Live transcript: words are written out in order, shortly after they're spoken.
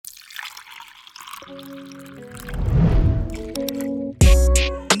We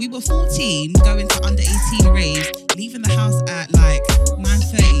were 14, going to under 18 raves, leaving the house at like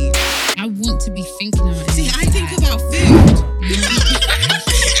 9:30. I want to be thinking about it. See, I think about food.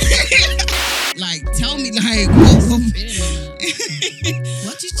 Like, tell me, like,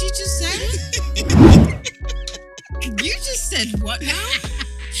 what did you just say? You just said what now?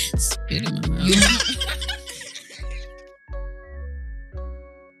 Spit in my mouth.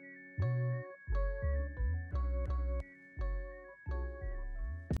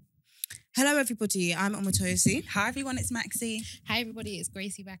 Hello, everybody. I'm Omotoyosi. Hi, everyone. It's Maxie. Hi, everybody. It's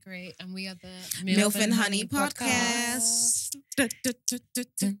Gracie Baccarat, and we are the Milf and Honey podcast. Dun, dun,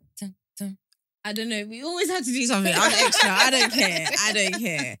 dun. I don't know. We always have to do something. I'm extra. I don't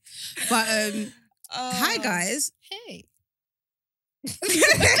care. But hi guys. Hey,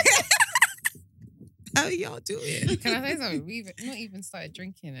 How are y'all doing? can I say something? We've not even started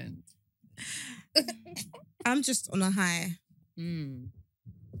drinking, and I'm just on a high.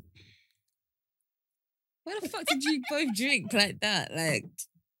 Why the fuck did you both drink like that? Like,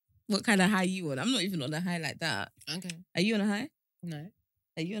 what kind of high you on? I'm not even on a high like that. okay, Are you on a high? no.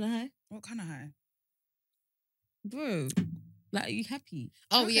 Are you on a high? What kind of high? Bro, like, are you happy?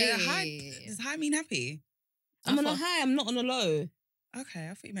 Oh Okay, yeah, high. yeah. Does high mean happy? I'm on a thought- high. I'm not on a low. Okay,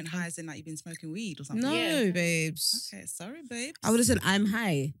 I thought you meant high as in like you've been smoking weed or something. No, Yeah. babes. Okay, sorry, babe. I would have said I'm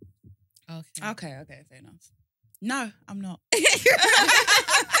high. Okay. Okay, fair enough. No, I'm not.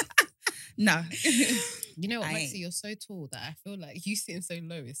 No. You know what, I Maxie? ain't. You're so tall that I feel like you sitting so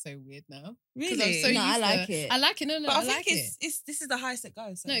low is so weird now. 'Cause Really? I'm so No, I used like to, it. I like it. No, But I I think like it. it's this is the highest it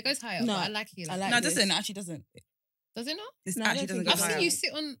goes. So. No, it goes higher. No, but I like it. I like No, it this. doesn't. It actually doesn't. Does it not? This No, I actually don't doesn't think go I've it's higher. seen you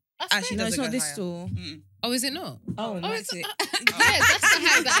sit on. I Actually, swear- No, it's doesn't not go this higher. tall. Mm-mm. Oh, is it not? Oh, Oh, that's it's, it. yeah, that's the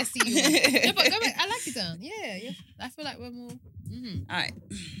height that I see you on. No, but go back. I like it down. Yeah. I feel like we're more. All right.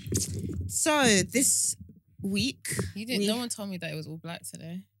 So this week, You didn't. We- No one told me that it was all black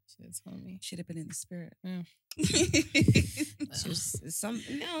today. Should have told me. Should have been in the spirit. Yeah. it's just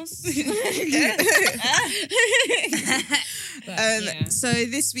something else. But, yeah. So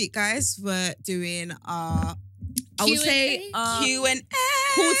this week, guys, we're doing our, I would say, Q&A? Q&A.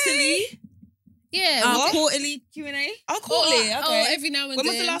 quarterly, Yeah. our What? quarterly Q&A, Oh, quarterly. Okay. Oh, every now and when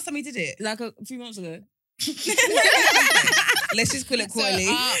was then. the last time we did it? like a few months ago. Let's just call it quarterly.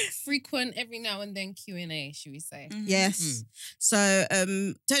 So, frequent every now and then Q&A, should we say? Mhm. Yes. So,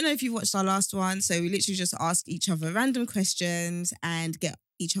 don't know if you watched our last one. So we literally just ask each other random questions and get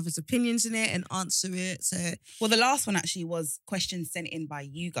each other's opinions in it and answer it. So Well, the last one actually was questions sent in by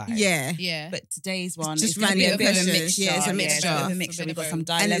you guys. yeah. Yeah. But today's one Just is gonna be a random bit of a questions. mixture. Yeah, it's a Yeah, mixture. a bit of a For mixture. We've got some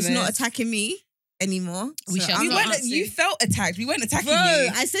better And dilemmas. it's not attacking me anymore. We So shall I'm You, not not weren't, answer. you felt attacked. We weren't attacking Bro, you.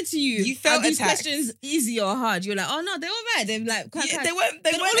 I said to you, You felt are these attacked. questions easy or hard? You're like, oh no, they're all right. They're like, quite, Yeah, quite. they weren't.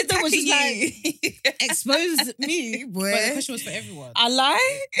 They Then weren't all of them was attacking just you. expose me, boy. But the question was for everyone. I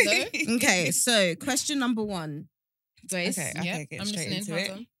lie. No? Okay, so question number one, Grace. Okay. Yeah, get I'm straight listening. into Hold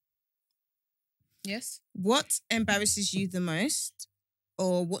it. on. Yes? What embarrasses you the most,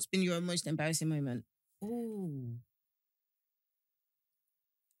 or what's been your most embarrassing moment? Ooh.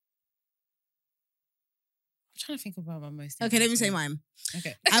 I'm trying to think about my most. Okay, let me say embarrassing- mine.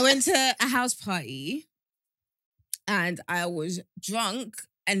 Okay. I went to a house party and I was drunk.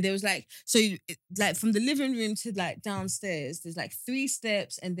 And there was like, so like from the living room to like downstairs, there's like 3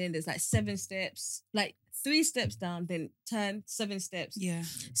 steps and then there's like 7 steps, like 3 steps down, then turn 7 steps. Yeah.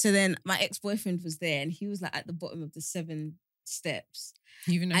 So then my ex-boyfriend was there and he was like at the bottom of the 7 steps.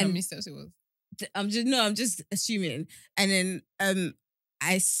 You even know how And- many steps it was? I'm just assuming. And then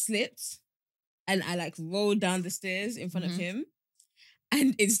I slipped and I like rolled down the stairs in front of Mhm. him.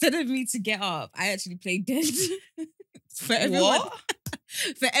 And instead of me to get up, I actually played dead. For everyone, What?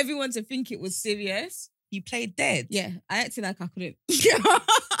 for everyone to think it was serious. You played dead. Yeah, I acted like I couldn't get up.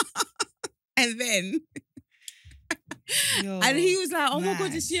 And then, and he was like, "Oh my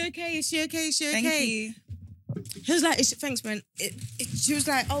god, is she okay? Is she okay? Is she okay?" Thank you. He was like, "Thanks, man." She was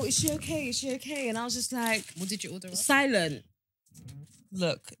like, "Oh, is she okay? Is she okay?" And I was just like, What did you order? Up? silent.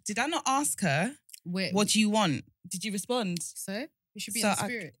 Look, did I not ask her Wait, what do you want? Did you respond? So we should be So in the I-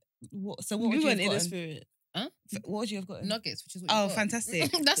 spirit. So what We would you have weren't in the gotten? spirit. What would you have gotten? Nuggets, which is what you Oh, got. fantastic.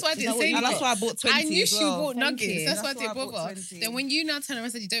 That's why I Is that didn't what say you And got? that's why I bought 20 I knew as she well. bought Thank nuggets. you. That's why I That's didn't why I bought bother. 20. Then when you now turn around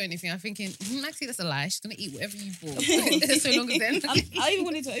and said you don't anything, I'm thinking, Maxie, that's a lie. She's gonna eat whatever you bought. So long as then. I even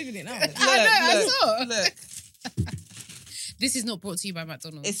wanted to open it now. I saw. Look, This is not brought to you by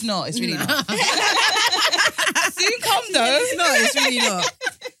McDonald's. it's not. It's really No. not. Soon come though. It's not. It's really not.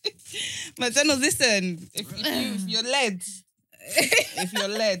 McDonald's, listen. If you're led, if you're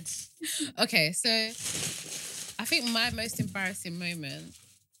led, Okay, so I think my most embarrassing moment.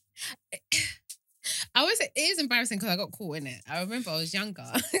 I was. It is embarrassing because I got caught in it. I remember I was younger,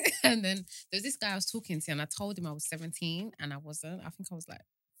 and then there's this guy I was talking to, and I told him I was 17, and I wasn't. I think I was like.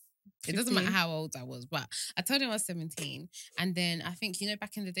 It doesn't matter 15. how old I was, but I told him I was 17. And then I think,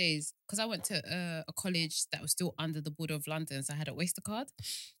 back in the days, because I went to a college that was still under the border of London, so I had an Oyster card.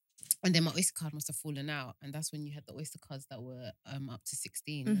 And then my Oyster card must have fallen out. And that's when you had the Oyster cards that were up to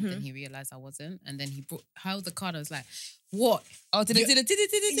 16. And then he realised I wasn't. And then he held the card. I was like, what? Oh, did it? Yeah.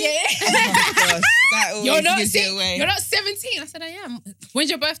 Oh my gosh, that always You're not gives it away. You're not 17. I said, I am. When's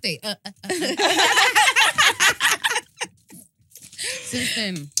your birthday? Since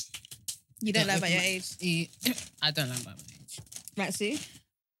then, You don't lie about your age. I don't lie about my age. Maxie?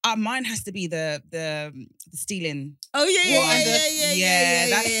 Mine has to be the stealing. Oh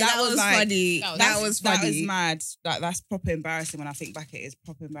yeah, That was like- funny. That was funny. That was mad. That's proper embarrassing. When I think back, it is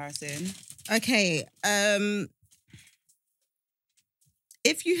proper embarrassing. Okay.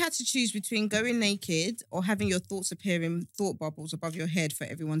 If you had to choose between going naked or having your thoughts appear in thought bubbles above your head for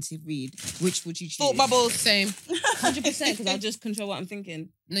everyone to read, which would you choose? Thought bubbles. Same. 100%, because I'll just control what I'm thinking.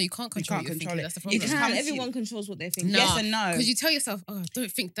 No, you can't control can't what you're control thinking. it. That's the You problem. just Can can't- everyone controls what they're thinking? No. Yes and no. Because you tell yourself, oh,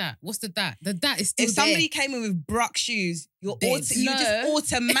 don't think that. What's the that? The that is still If somebody there. came in with Brock shoes, you're Dead. you No.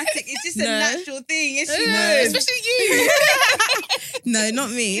 just automatic. It's just a No. natural thing. Yes, you No, know. especially you. No,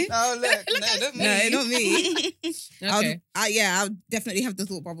 not me. Oh look, not me. No, not me. Okay. I'll definitely have the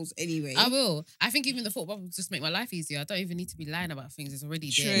thought bubbles anyway. I will. I think even the thought bubbles just make my life easier. I don't even need to be lying about things. It's already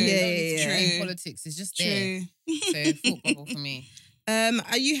True. there. You don't need to Yeah, be in true. politics. It's just there. True. So thought bubble for me.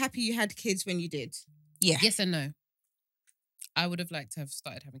 Are you happy you had kids when you did? Yeah. Yes and no. I would have liked to have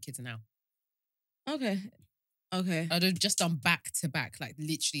started having kids now. Okay. Okay. I'd have just done back to back. Like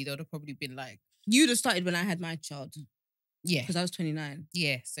literally, there would have probably been like, You'd have started when I had my child yeah. because I was 29.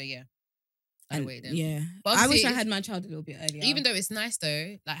 Yeah. So yeah. I'd And- wait then. Yeah. But I wish obviously I if- had my child a little bit earlier. Even though it's nice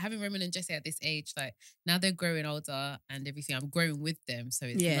though, like having Roman and Jesse at this age, like now they're growing older and everything, I'm growing with them. So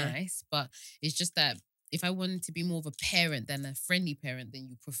it's Yeah. nice. But it's just that if I wanted to be more of a parent than a friendly parent, then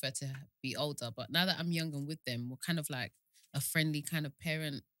you prefer to be older. But now that I'm young and with them, we're kind of like a friendly kind of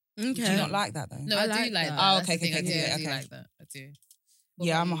parent. okay. Do you not like that though? No, I I, do like like that. that. Oh, That's the okay, thing. okay, I do okay. like that. I do. What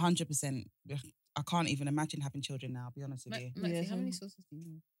Yeah, about I'm you? 100%. I can't even imagine having children now. I'll be honest with you. Maxie, Yeah, how many same. sauces do you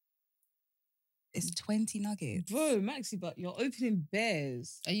need? It's 20 nuggets. Bro, Maxie, but you're opening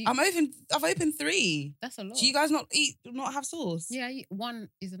bears. Are you? I've opened 3. That's a lot. Do you guys not have sauce? Yeah, one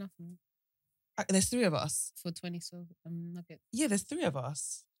is enough for me There's 3 of us. for 20 sauce nuggets. Yeah, there's 3 of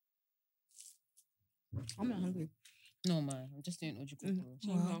us. I'm not hungry. No man, I'm just doing ojuku.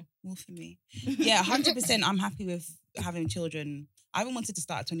 Well, more for me. Yeah, 100%. I'm happy with having children. I even wanted to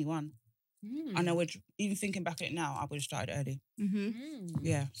start at 21. And I would, even thinking back at it now, I would have started early. Mm-hmm.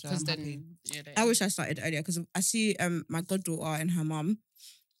 Yeah, so I'm Because happy. then, yeah, I wish I started earlier because I see my goddaughter and her mum,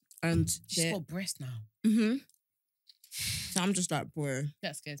 and she's they're- got breast now. Mhm. So I'm just like, bro,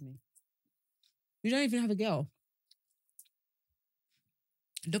 That scares me. you don't even have a girl.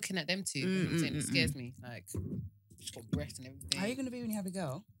 Looking at them two, I'm saying it scares me. Like, she's got breast and everything. How are you going to be when you have a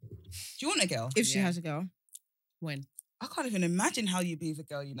girl? Do you want a girl? If she Yeah. has a girl, When? I can't even imagine how you'd be with a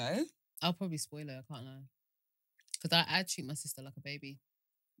girl, you know? I'll probably spoil her, I can't lie. Because I treat my sister like a baby.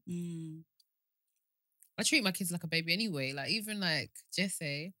 Mm. I treat my kids like a baby anyway. Like, even like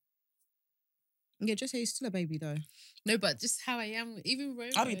Jesse. yeah, just say he's still a baby though. No, but just how I am. Even Rome.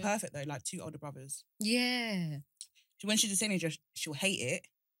 I'd be perfect though, like 2 older brothers. Yeah. When she's a teenager, she'll hate it,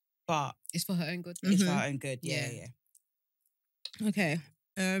 but It's for her own good. it's Mhm. for her own good. Yeah, Yeah. yeah. Okay.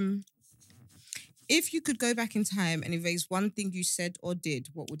 If you could go back in time and erase one thing you said or did,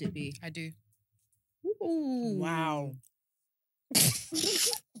 what would it be? I do. Ooh. Wow.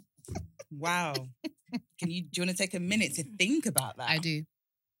 Wow. Do you want to take a minute to think about that? I do.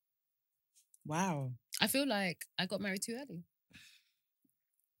 Wow. I feel like I got married too early.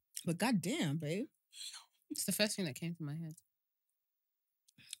 But goddamn, babe. It's the first thing that came to my head.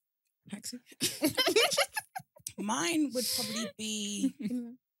 Maxie. Mine would probably be.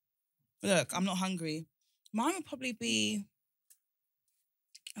 Look, I'm not hungry. Mine would probably be.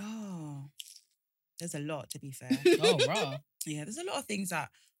 Oh, there's a lot to be fair. Oh, raw. Yeah, there's a lot of things that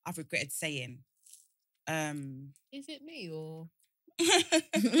I've regretted saying. Is it me or?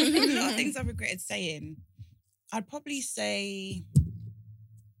 A lot of things I've regretted saying. I'd probably say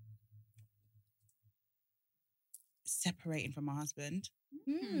separating from my husband.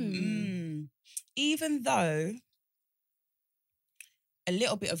 Even though a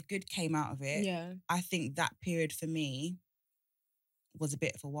little bit of good came out of it, Yeah. I think that period for me was a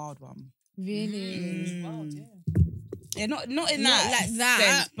bit of a wild one. Really? Mm. Wild, yeah. Yeah, not in Not that like that.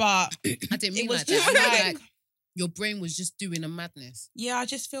 sense, but I didn't mean it was like just that. I meant like, like your brain was just doing a madness. yeah, I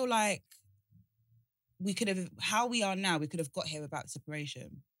just feel like we could have, how we are now, we could have got here without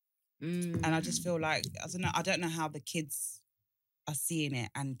separation. And I just feel like, I don't know how the kids are seeing it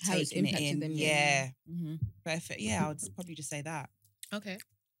and How it's taking it impacted in. them, Yeah. Mm-hmm. Perfect. Yeah, I would probably just say that. Okay.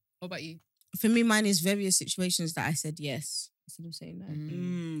 What about you? For me, mine is various situations that I said yes instead of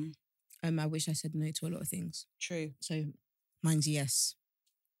saying no. I wish I said no to a lot of things. True. So mine's yes.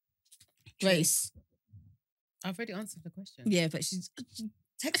 True. Grace. I've already answered the question. Yeah, but she's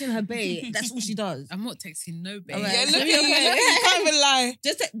texting her bae. That's all she does. I'm not texting no babe. All right. Yeah, look at you. You can't even lie.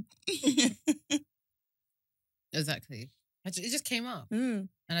 Just Exactly. It just came up. mm,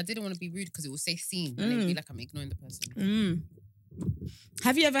 And I didn't want to be rude because it will say scene. And it'd be like I'm ignoring the person. mm.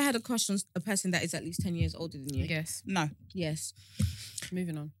 Have you ever had a crush on a person that is at least 10 years older than you? Yes. No. Yes.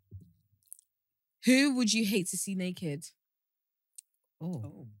 Moving on. Who would you hate to see naked?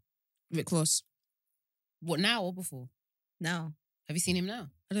 Oh. Rick Ross. What, now or before? Now. Have you seen him now?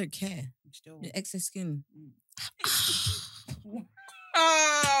 I don't care. Still. The excess skin.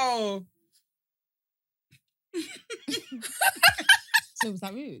 Oh. So was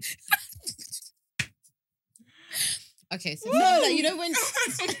that rude? Okay, so No, like, you know when...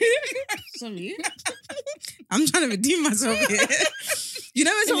 Sorry. I'm trying to redeem myself here. You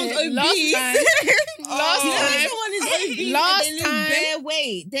know when someone's obese? Last time. Last You know when time. someone is obese Last and they lose time. bare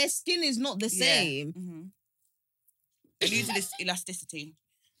weight, their skin is not the Yeah. same. Mm-hmm. They lose this elasticity.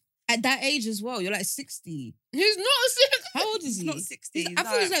 At that age as well, you're like 60. he's not sick. How old is He's he? not 60. I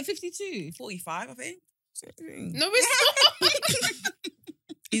thought he was like 52. 45, I think. No, it's not.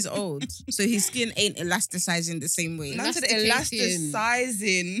 He's old. So his skin ain't elasticizing the same way. Man said Elasticating.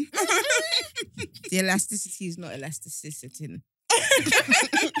 elasticizing. The elasticity is not elasticity.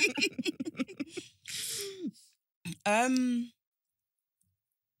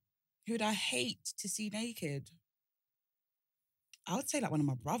 Who would I hate to see naked? I would say like one of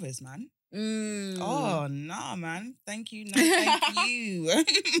my brothers, man. Oh, nah, man. Thank you. No, thank you.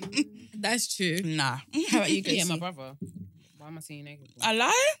 That's true. Nah. How about you, Yeah, my Gracie? brother. Why am I saying naked? I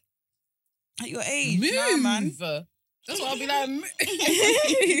lie? At your age? Nah, man. Move. That's what I'll be like.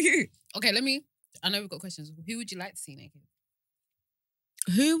 Okay, I know we've got questions. Who would you like to see naked?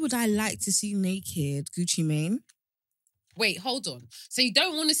 Who would I like to see naked? Gucci Mane. Wait, hold on. So you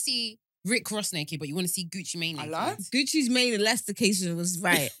don't want to see Rick Ross naked, but you want to see Gucci Mane I naked? lied? Gucci's main elastication was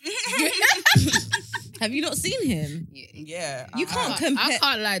right. Have you not seen him? Yeah. You can't compare. I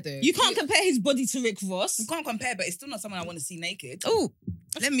can't lie though. You can't compare his body to Rick Ross. You can't compare, but it's still not someone I want to see naked. Oh,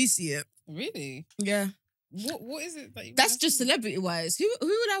 let me see it. Really? Yeah. What is it that you That's wanna just see? celebrity wise. Who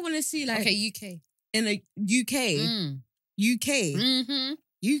would I want to see like Okay, UK. in a UK? Mm. UK. Mm-hmm.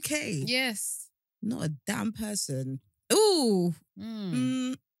 UK. Yes. Not a damn person. Ooh.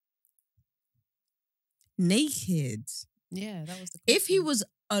 Mm. Naked. Yeah, that was the If he question. was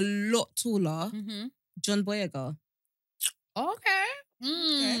a lot taller, Mm-hmm. John Boyega. Okay.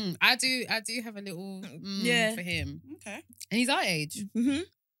 Mm. I do have a little Yeah. for him. Okay. And he's our age.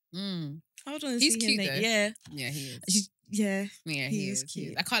 Mm-hmm. Mm. I would want to He's see cute, him though. naked. Yeah. Yeah, he is. Yeah. Yeah, he he is is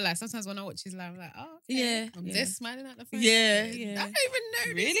cute. I can't lie. Sometimes when I watch his live, I'm like, oh, okay. Yeah, I'm yeah. just smiling at the phone. Yeah, I yeah. don't even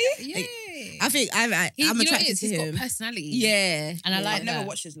know. Really? This guy. Yeah. I think I'm He- attracted you know what it is? to He's him. got personality. Yeah. And I yeah. like I've never that.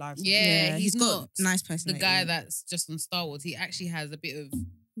 watched his live. so- Yeah, he's got not nice the personality. guy that's just on Star Wars. He actually has a bit of.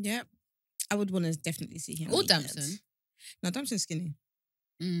 Yep. I would want to definitely see him. Or naked. Damson. No, Damson's skinny.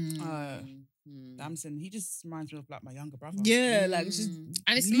 Damson, he just reminds me of like my younger brother. Yeah, like just And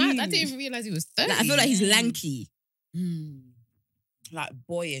it's mad. I lean. didn't even realize he was 30. like, I feel like he's lanky. Like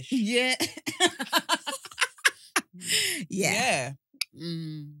boyish. Yeah. yeah.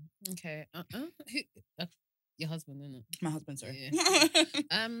 Yeah. Okay. Who, your husband, isn't it? My husband, sorry.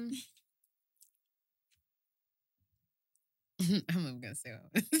 I'm not gonna say what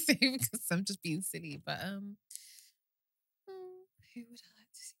I'm gonna say because I'm just being silly. But who would I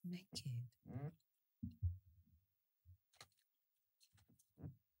like to see naked?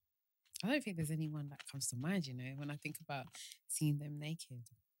 I don't think there's anyone that comes to mind, you know, when I think about seeing them naked.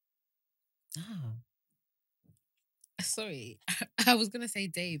 Ah. Sorry. I was gonna say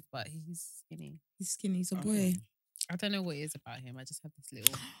Dave, but he's skinny. He's skinny. He's a Okay. boy. I don't know what it is about him. I just have this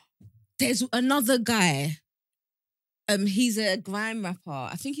little There's another guy. He's a grime rapper.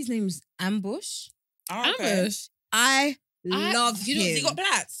 I think his name's Ambush. Oh, okay. Ambush. I love you know, him. He's got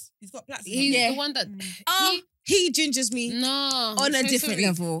plaits. He's got plaits. He's Yeah. the one that Oh, he gingers me no on a different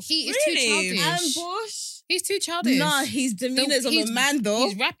level. He is Really? too childish. Ambush. He's too childish. Nah, his demeanor's of a he's- man though.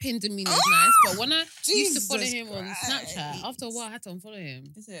 His rapping demeanor is nice, but when I used to follow Jesus him on Snapchat, Christ. after a while I had to unfollow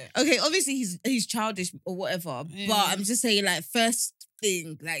him. Is it? Okay, obviously he's childish or whatever, Yeah. but I'm just saying, like, first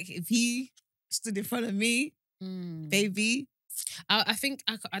thing, like, if he stood in front of me, Mm. baby, I think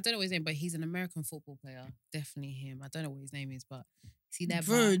I don't know his name, but he's an American football player. Definitely him. I don't know what his name is, but see that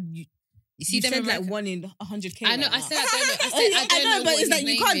Bro, you see you them said American- like 1 in 100K. I know. right I now. said I don't know. I said I don't know, but what it's like his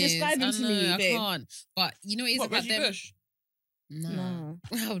you can't name is. describe him I to know, me, I babe. can't. But you know, it's What, about Reggie them. Bush? No. No.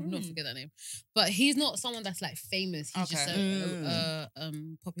 I would not forget that name. But he's not someone that's like famous. He's just Okay. a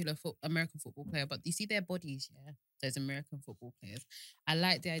popular American football player. But you see their bodies, yeah, those American football players. I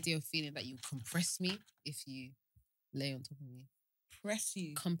like the idea of feeling that you compress me if you lay on top of me. Press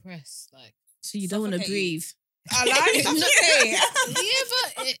you. Compress, like. So you don't want to Suffocate you. breathe. I like it.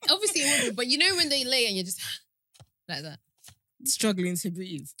 Yeah, but obviously it would be. But you know when they lay and you're just like that. Struggling to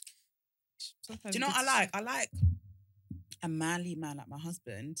breathe. Do you know what I like? I like a manly man like my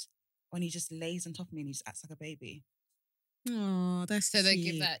husband when he just lays on top of me and he just acts like a baby. Oh, that's So they sweet.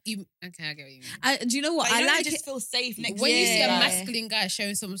 give that. Okay, I get what you mean. Do you know what? Like, I you know, like you it. just feel safe next When to you see a Yeah. masculine guy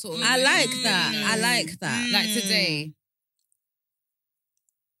showing some sort of. I like Mm. that. I like that. Like today.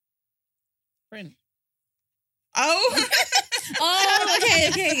 Friend. Oh. Oh,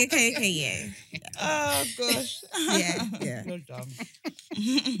 okay, yeah. Oh gosh. Yeah. You're dumb.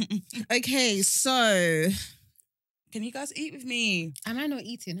 Okay, so Can you guys eat with me? Am I not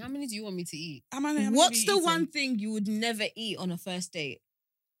eating? How many do you want me to eat? How many have what's you the eaten? one thing you would never eat on a first date?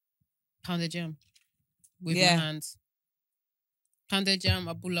 Pounded jam. With Yeah. my hands. Pounded jam,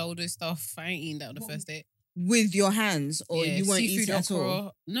 abula, all those stuff. I ain't eating that on the first date. With your hands, or Yeah, you won't eat seafood it at all?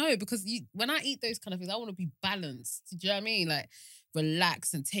 okra. No, because when I eat those kind of things, I want to be balanced. Do you know what I mean? Like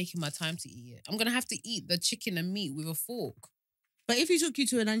relax and taking my time to eat it. I'm gonna have to eat the chicken and meat with a fork. But if you took you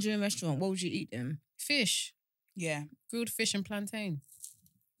to a Nigerian restaurant, what would you eat then? Fish, Yeah. grilled fish and plantain.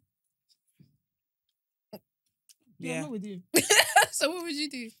 Yeah. with you. So what would you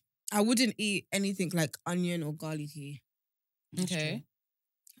do? I wouldn't eat anything like onion or garlicky. That's Okay. true.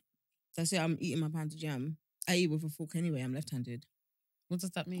 That's it. I'm eating my pounded jam. I eat with a fork anyway. I'm left-handed. What does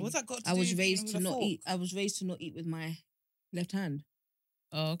that mean? What's that got to I do was with raised eating to with a not fork? eat. I was raised to not eat with my left hand.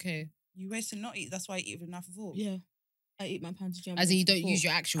 Oh, okay. You raised to not eat. That's why you eat with a knife and fork. Yeah, I eat my pounded jam. As in you with a don't use fork.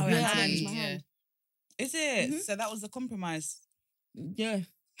 your actual Oh, hand. yeah, to I eat, use my yeah. hand. Is it? Mhm. So that was the compromise. Yeah,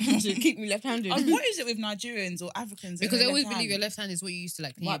 to keep me left-handed. And what is it with Nigerians or Africans? Because They they always left believe your hand? left hand is what you used to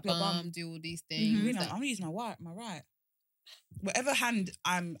like clean your Wipe your bum. bum, do all these Mhm. things. Really, that- I'm gonna use my right. Whatever hand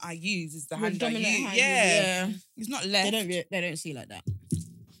I use is the Your hand I dominant use. hand, Yeah. It's not left. They don't see like that.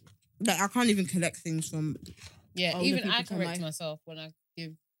 Like I can't even collect things from. Yeah, older even people I from correct my- myself when I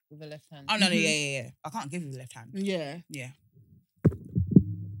give with the left hand. Oh no, Mhm. yeah. I can't give you the left hand. Yeah. Yeah.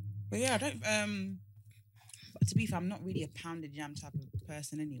 But yeah, I don't but to be fair, I'm not really a pounded jam type of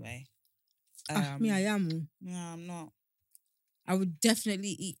person anyway. Me, I am. No, I'm not. I would definitely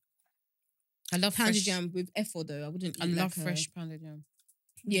eat I love pounded fresh. jam with effort though. I wouldn't. I Eat love like fresh pounded jam.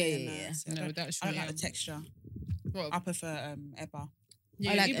 Yeah. so No, I that's don't like yeah. the texture. What? I prefer Eba.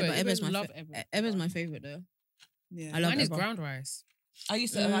 Yeah, I like Eba. Eba. Eba's Eba my love fa- Eba. Eba's my favorite though. Yeah. I love Mine is Eba. ground rice. I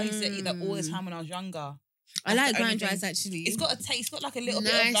used to eat that all the time when I was younger. I That's like the only ground rice thing. actually. It's got a taste. It's got like a little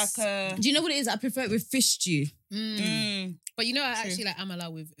bit of Nice. like a. Do you know what it is? I prefer it with fish stew. But you know, I True. actually like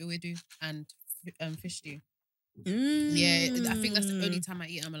amala with ewedu and fish stew. Yeah, I think that's the only time I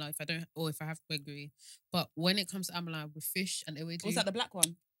eat amala if I don't, or if I have gbegiri. But when it comes to amala with fish and ewedu, Was that the black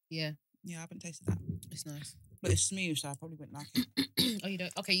one? yeah, Yeah, I haven't tasted that. it's nice. But it's smooth, so I probably wouldn't like it. Oh, you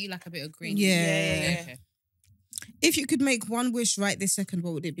don't? Okay, you like a bit of green. Yeah. Okay. If you could make one wish right this second,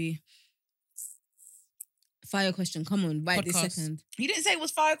 what would it be? Fire question. Come on, right this Podcast. second. You didn't say it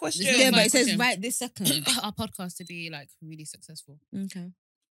was fire question. It's not Yeah, my but it says question. right this second. Our podcast to be like really successful. Okay.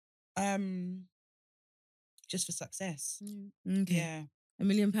 Just for success. Okay. Yeah. £1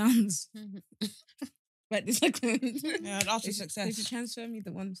 million. Right this second. Yeah, I'd ask for Could you success. transfer me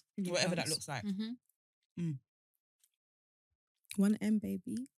the ones? Whatever that looks like. Mm-hmm. 1M,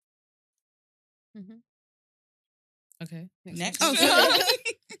 baby. Okay. Next. Oh, sorry.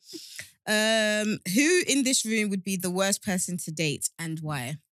 Who in this room would be the worst person to date and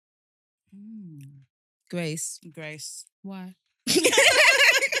why? Grace. Grace. Why?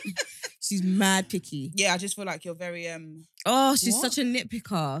 She's mad picky. Yeah, I just feel like you're very Oh, she's What? such a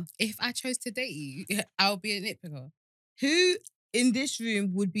nitpicker. If I chose to date you, I'll be a nitpicker. Who in this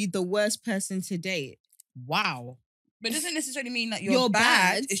room would be the worst person to date? Wow. but it doesn't necessarily mean that you're, You're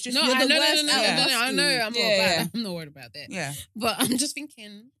bad. bad. It's just No, you're I the know, worst no, out of us I know. two. I'm not Yeah, bad. yeah. I'm not worried about that. yeah. But I'm just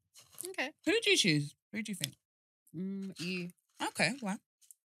thinking, okay, Who do you choose? Who do you think? you. Okay, well.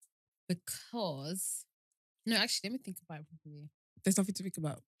 Because, no, actually, let me think about it properly. There's nothing to think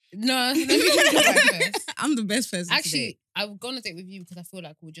about. No, let me think about it first. I'm the best person to Actually, date. I would go on a date with you because I feel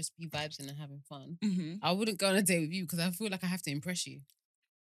like we'll just be vibes and having fun. Mm-hmm. I wouldn't go on a date with you because I feel like I have to impress you.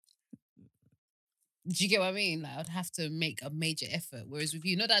 Do you get what I mean? Like I'd have to make a major effort. Whereas with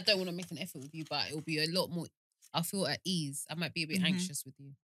you, not that I don't want to make an effort with you, but it'll be a lot more. I'll feel at ease. I might be a bit anxious with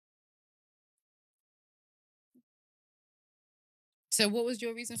you. So what was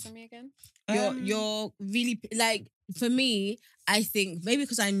your reason for me again? You're really like, for me, I think maybe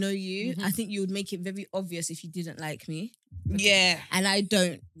because I know you, I think you would make it very obvious if you didn't like me. Yeah. And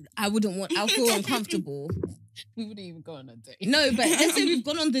I wouldn't want, I'll feel uncomfortable. We wouldn't even go on a date. No, but let's say we've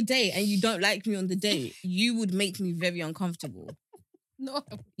gone on the date and you don't like me on the date, you would make me very uncomfortable. No.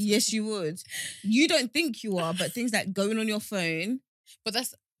 Yes, you would. You don't think you are, but things like going on your phone, But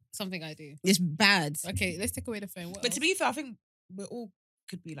that's something I do. it's bad. Okay, let's take away the phone. What But to else? be fair, I think we all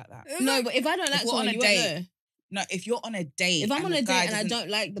could be like that. No, but if I don't like If we're on someone, a you won't date, know. No, if you're on a date, If I'm on the a guy date and I doesn't- don't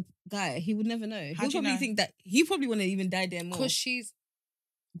like the guy, he would never know. How He'll do you probably know? think that he probably want to even die there more. Because she's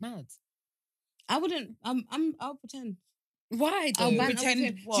mad. I wouldn't. I'll pretend. Why though? I'll pretend Do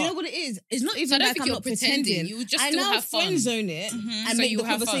you what? know what it is? It's not So I even don't like think I'm you're not pretending. pretending. You would just I still now have fun. friend zone it Mhm. and So make you the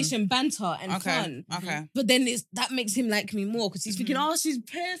have fun. conversation banter and Okay. fun. Okay. But then that makes him like me more because he's thinking, oh, she's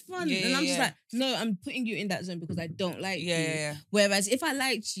pure fun. Yeah, and I'm just yeah. like, no, I'm putting you in that zone because I don't like Yeah, you. yeah, yeah. Whereas if I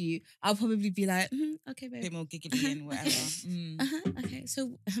liked you, I'll probably be like, okay, A babe. bit more giggly and whatever. Okay,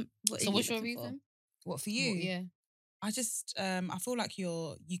 so what are So you what's your looking for? reason? What for you? Yeah. I just I feel like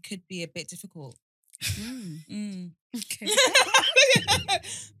you could be a bit difficult. Okay.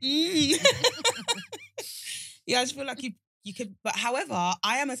 Yeah, I just feel like you could, but however,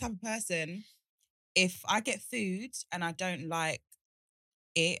 I am a type of person. If I get food and I don't like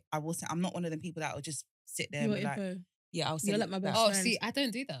it, I will say I'm not one of them people that will just sit there and You're be like, info. yeah, I'll say You're like my best Oh, friend. see, I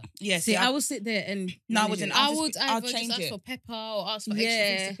don't do that. yeah. See, I will sit there and No, I manage wouldn't. it. I'll I just would be- I'll either change just ask it. for pepper or ask for extra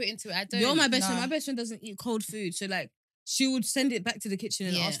Yeah. things to put into it. I don't. You're my best friend. No. My best friend doesn't eat cold food, so like she would send it back to the kitchen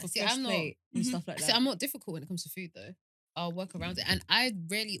and Yeah, ask for see, fresh I'm not- plate and Mhm. stuff like that. See, I'm not difficult when it comes to food though. I'll work around it, and I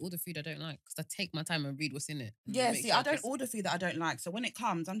rarely order food I don't like because I take my time and read what's in it. and Yeah, make see, sure I don't it's- order food that I don't like. So when it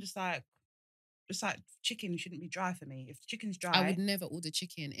comes, I'm just like chicken shouldn't be dry for me. If chicken's dry, I would never order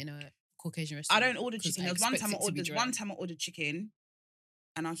chicken in a Caucasian I restaurant. don't order 'cause chicken. I There was one expect time it to be dry. I ordered chicken,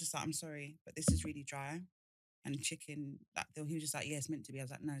 and I was just like, I'm sorry, but this is really dry. And chicken, like, he was just like, yeah, it's meant to be. I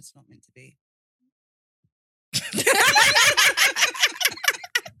was like, no, it's not meant to be.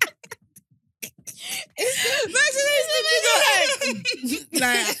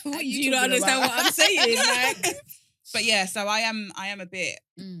 Like, What are do you you not talking understand about? what I'm saying? Like, But yeah, so I am a bit.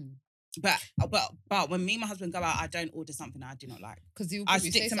 Mm. But when me and my husband go out, I don't order something I do not like. Because you I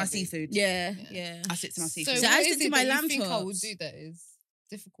stick to my seafood. yeah, Yeah. yeah. I stick to my So, seafood. So I what stick is to it my that you lamb think I would chops. do that is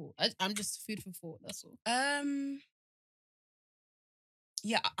difficult? I'm just food for thought. That's all.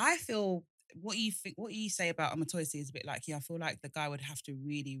 Yeah, I feel what you say about Amatoysi is a bit like, yeah, I feel like the guy would have to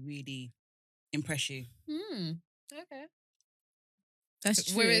really, really impress you. Hmm. Okay. That's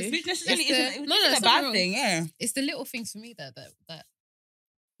true. Whereas- Which necessarily It's the- isn't, no, isn't it's a not bad wrong. thing, yeah. It's the little things for me that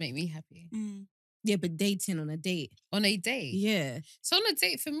make me happy yeah, but dating on a date. on a date. Yeah. So on a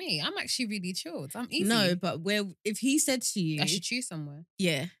date for me, I'm actually really chilled. I'm easy. No, but if he said to you, I should choose somewhere.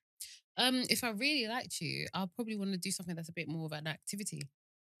 yeah, If I really liked you, I'll probably want to do something that's a bit more of an activity.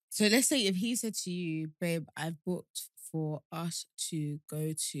 so let's say if he said to you, babe, I've booked for us to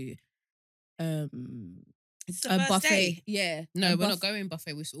go to It's a buffet. Yeah. No, a we're not going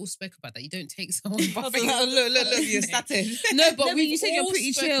buffet. We all spoke about that. You don't take someone buffet. look, you're started. No, but No, but we've you said you're all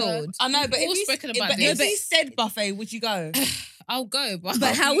pretty spoken- chilled. I know, but We've all if he, spoken about but this. if he said buffet, would you go? I'll go, but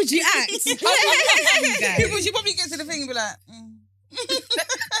But how would you act? She probably get to the thing and be like,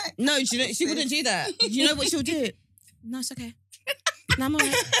 No, she wouldn't do that. Do you know what she'll do? No, it's okay. No, I'm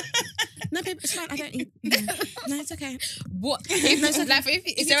alright. No, babe, it's fine. I don't eat. No, it's okay. What? No, it's okay. Like, if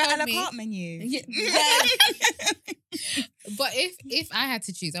is you there told an a la me- carte menu? Yeah. But if I had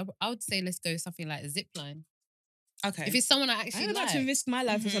to choose, I would say let's go something like a zip line. Okay. If it's someone I I actually don't like like. to risk my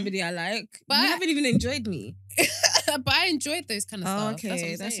life for Mhm. somebody I like. But But you haven't even enjoyed me. But I enjoyed those kind of Oh, stuff. okay, That's, what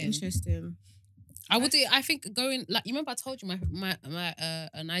I'm that's saying. interesting. I would do. I think going like you remember I told you my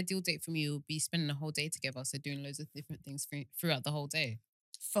an ideal date for me would be spending a whole day together, so doing loads of different things throughout the whole day.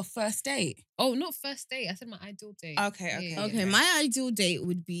 For first date. Oh, not first date. I said my ideal date. Okay, Yeah, okay. yeah, Okay, yeah. my ideal date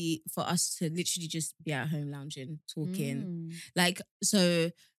would be for us to literally just be at home lounging, talking. Mm. Like,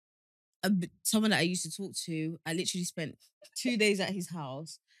 so someone that I used to talk to, I literally spent 2 days at his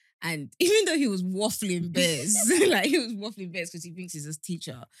house. And even though he was waffling bears, like he was waffling bears because he thinks he's a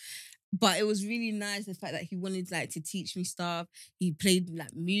teacher. But it was really nice the fact that he wanted like to teach me stuff. He played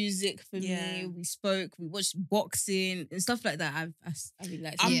like music for Yeah. me. We spoke. We watched boxing and stuff like that. I really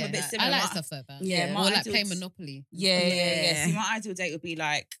like. I'm yeah, a bit I similar. like My- stuff like that. Yeah, my or like ideal playing t- Monopoly. Yeah. See, Yeah. my ideal date would be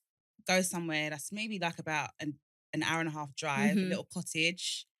like go somewhere that's maybe like about an hour and a half drive, Mhm. a little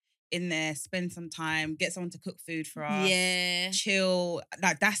cottage. in there, spend some time, get someone to cook food for us. Yeah. Chill.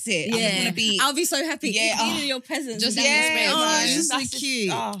 Like, that's it. I Yeah. just want to be. I'll be so happy. Yeah, Even oh. in your presence. Just with in that the space. space, Oh, yeah. it's just so That's just-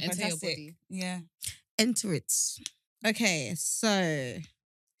 cute. Oh, Enter your fantastic. body. Yeah. Enter it. Okay, so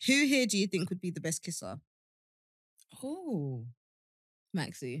who here do you think would be the best kisser? Oh,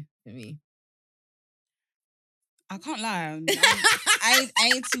 Maxi, for me. I can't lie. I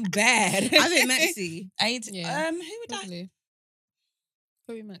ain't too bad. I think Maxi. I ain't. Yeah. Who would Probably.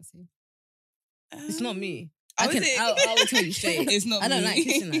 Probably Maxi. I? It's not me. Oh, I is it? I will tell you straight. It's not I don't me. like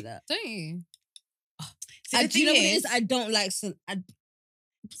kissing like that. Don't you? See, the Do you know thing what it is? I don't like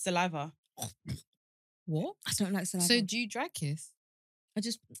saliva. What? I don't like saliva. So do you drag kiss? I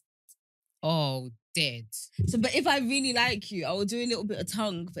just Oh, dead. but if I really like you, I will do a little bit of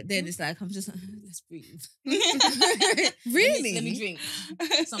tongue, but then it's like I'm just like, let's breathe. Really? Let me drink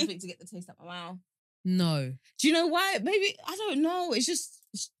something to get the taste out my mouth. No. Do you know why? Maybe I don't know. It's just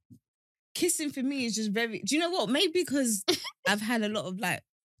kissing for me is just very. Do you know what? Maybe because I've had a lot of like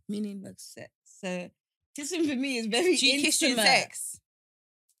meaningless sex, so kissing for me is very. Do you kiss during intimate. sex?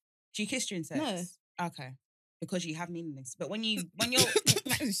 Do you kiss during sex? No. Okay. Because you have meaningless. But when you're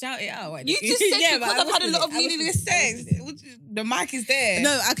Shout it out. why you don't just said Yeah, but because I I've had a was lot of with it. I was meaningless with it. I was sex. with it. The mic is there.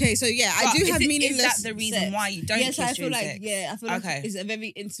 No, okay, so yeah, I But do is have it- meaningless. Is that the reason sex. why you don't Yes, kiss I feel during like sex? I feel like Okay. it's a very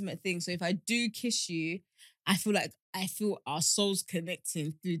intimate thing. So if I do kiss you, I feel our souls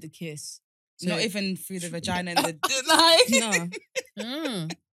connecting through the kiss. So Not even through the vagina and the like.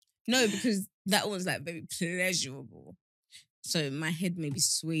 Mm. no, because that one's like very pleasurable. So my head may be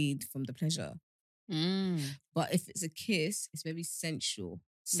swayed from the pleasure. Mm. But if it's a kiss, it's very sensual.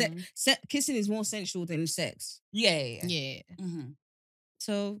 Mhm. Kissing is more sensual than sex. Yeah. Yeah. Mm-hmm.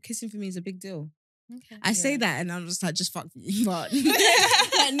 So kissing for me is a big deal. Okay. I say Yeah. that and I'm just like, just fuck me. But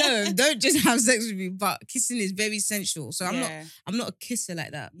like, no, don't just have sex with me. But kissing is very sensual. So I'm not a kisser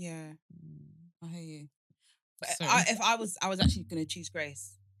like that. Yeah. I hear you. But Sorry. if I was actually gonna choose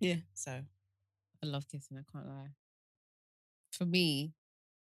Grace. Yeah. So I love kissing, I can't lie. For me,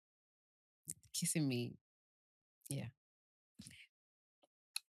 kissing me,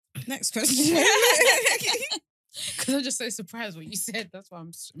 Next question. because I'm just so surprised what you said. That's why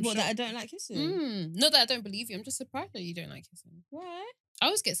I'm What, that I shocked. don't like kissing? Not that I don't believe you. I'm just surprised that you don't like kissing. Why? I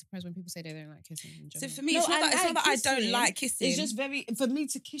always get surprised when people say they don't like kissing. In So general. for me, No, it's not I that like I don't kissing. like kissing. It's just very, for me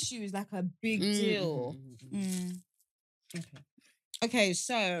to kiss you is like a big deal. Mm. Okay. Okay,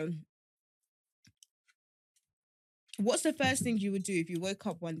 so what's the first thing you would do if you woke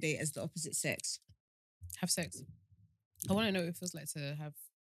up one day as the opposite sex? Have sex. I want to know what it feels like to have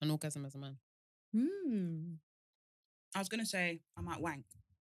an orgasm as a man. I was gonna say I might wank.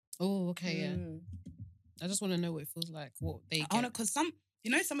 Oh, okay, yeah. Mm. I just want to know what it feels like. What they get. I know because some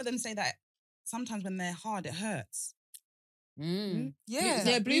of them say that sometimes when they're hard it hurts. Mm. Yeah,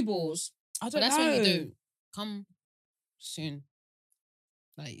 They're blue balls. I But don't that's know. when you don't come soon.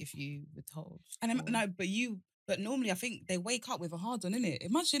 Like if you withhold. And or- but normally I think they wake up with a hard on, innit?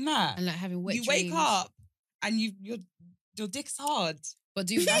 Imagine that. and like having wet You wake dreams. up and your dick's hard. But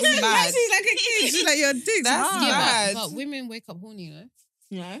do That's women- mad. She's like a kid. She's like, your dick's That's hard. yeah, mad. but women wake up horny, you know?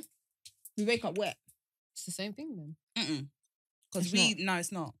 No. We wake up wet. It's the same thing then. Because It's no,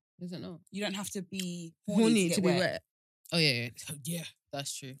 it's not. Is it not? You don't have to be horny, Horny to, to get be wet. wet. Oh yeah. Yeah,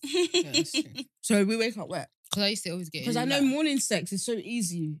 that's true. Yeah, that's true. So we wake up wet. Because I used to always get Because I know morning sex is so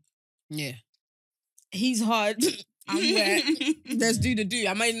easy. Yeah. He's hard. I'm wet. Let's do the do.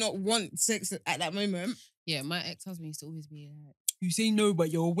 I might not want sex at that moment. Yeah, my ex-husband used to always be like, You say no,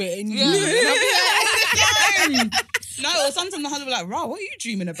 but you're wet anyway. Yeah. And I'll be like, no, or sometimes the husband will be like, "Rah, what are you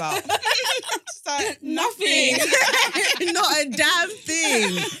dreaming about?" Just like, Nothing. Not a damn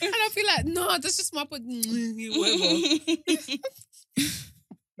thing. and I'll be like, no, that's just my whatever.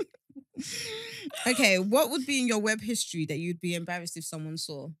 Okay, what would be in your web history that you'd be embarrassed if someone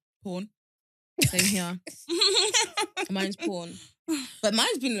saw? Porn. Same here. Mine's porn. But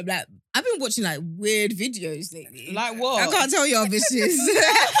mine's been like, I've been watching like weird videos lately. Like what? I can't tell you all bitches.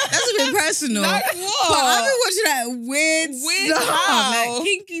 That's a bit personal. Like But what? I've been watching like weird stuff, how? like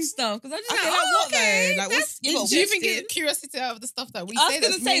kinky stuff. Because I'm just Okay, like, like oh, what okay. though? Like what's Do you think it's curiosity out of the stuff that we I say was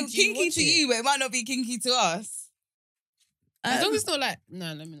gonna that's say made kinky watch to it? you, but it might not be kinky to us. As long as it's not like,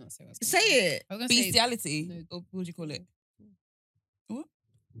 no, let me not say what's say it. I was gonna say, Bestiality. No. Or what do you call it? What?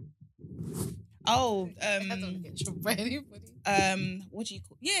 Oh, I don't want to get in trouble by anybody. what do you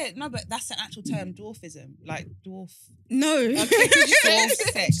call? Yeah, no, but that's an actual term, dwarfism, like dwarf, No. dwarf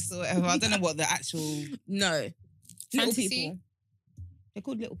sex or whatever. I don't know what the actual. No. Little Fantasy? people. They're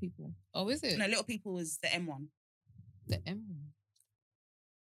called little people. Oh, is it? No, little people is the M1. The M one.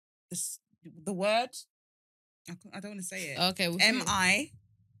 The word. I don't want to say it. Okay. Well, MI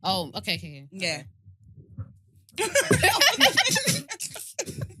Oh, okay. Yeah.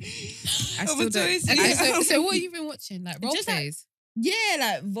 I still Over don't. toys, Okay, yeah. so what have you been watching? Like role Just like- plays? Yeah,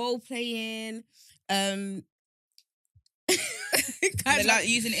 like role playing. And Kind they of like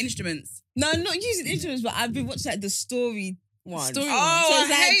using instruments. no, not using instruments, but I've been watching like the story one. Story Oh, So I it's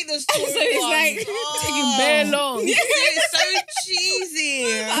like- hate the story so it's ones. like taking bare long. It's so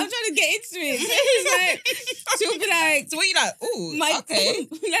cheesy. I'm trying to get into it. So it's like she'll be like, So what you like? Oh, okay.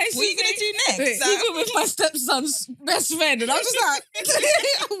 like, What are you gonna do next? Wait, Like, even with my stepson's best friend, and I'm just like,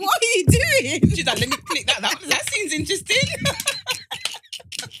 what are you doing? she's like, let me click that. That seems interesting.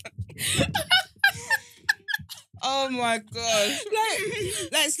 Oh my gosh.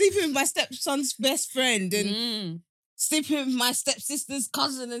 like sleeping with my stepson's best friend and Mm. sleeping with my stepsister's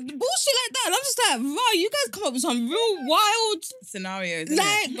cousin and bullshit like that. And I'm just like, right, you guys come up with some real wild, Scenarios. Isn't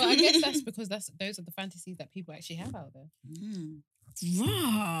like, But I guess that's because those are the fantasies that people actually have out there.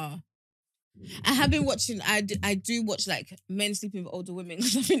 rah. I have been watching. I do watch like men sleeping with older women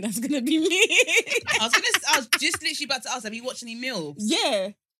because I think that's gonna be me. I was just literally about to ask, have you watched any MILFs? Yeah,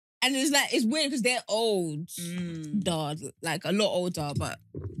 and it's like it's weird because they're old, Mm. dog, like a lot older. But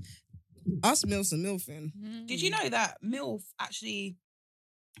us milfs and milfing. Did you know that MILF actually,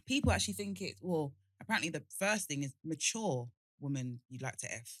 people actually think it, well, apparently the first thing is mature woman you'd like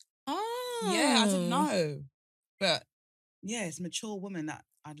to F. Oh, Yeah, I didn't know. But yeah, it's mature woman that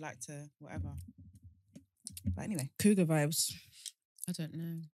I'd like to, whatever. But anyway. Cougar vibes. I don't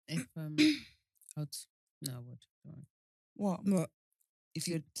know if I'd no, I would. Don't What? What? If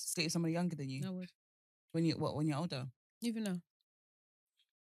you'd sleep with somebody younger than you? worry. I would. When you're older? Even now.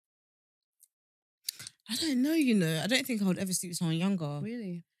 I don't know. You know, I don't think I would ever sleep with someone younger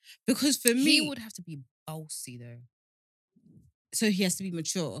Really? because for me, He would have to be bossy though. so he has to be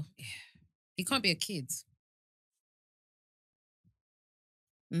mature. He can't be a kid.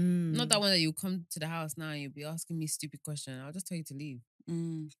 Mm. Not that one that you come to the house now and you'll be asking me stupid questions. I'll just tell you to leave. But Do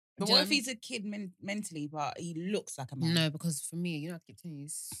you what know if what I mean? he's a kid mentally, but he looks like a man? No, because for me, you know, I keep telling you,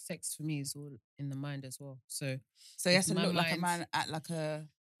 sex for me is all in the mind as well. So So he has to My look like a mind- man, act like a...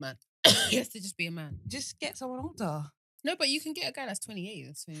 man, he has to just be a man. Just get someone older. No, but you can get a guy that's 28,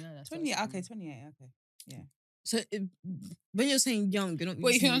 that's 29. That's 28, also okay, fine. 28, okay. So when you're saying young, you're not.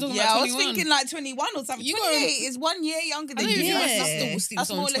 What, you think I'm saying- talking Yeah, about I was 21? thinking like 21 or something. You 28 gotta- is 1 year younger I than don't you. even think my Yeah. sister will sleep with That's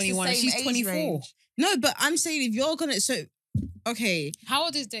someone more or less the 21. same She's age 24. range. No, but I'm saying if you're gonna, so okay, How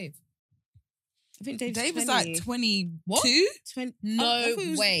old is Dave? I think Dave's Dave was 20. like 22? What? 20. No I thought he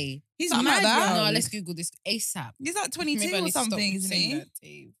was- way. He's Something like mad that. young. No, let's Google this ASAP. He's like 22 Maybe I or need to stop something, isn't saying he? that,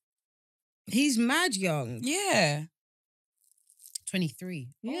 Dave. He's mad young. Yeah. 23.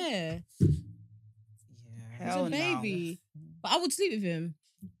 Yeah, Yeah. he's Hell a no. baby. But I would sleep with him.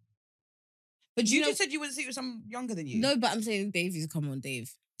 But You know, just said you wouldn't sleep with someone younger than you. no, but I'm saying Dave is come on,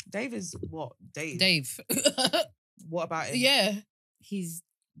 Dave. Dave is what? Dave. Dave. What about him? Yeah. He's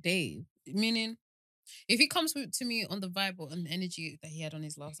Dave. Meaning, if he comes to me on the vibe or on the energy that he had on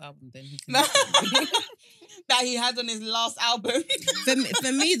his last album, then he can. That he had on his last album.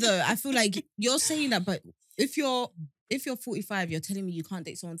 For me though, I feel like you're saying that, but if you're 45, you're telling me you can't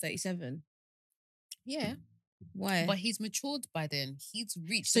date someone 37. Yeah. Why? But he's matured by then. He's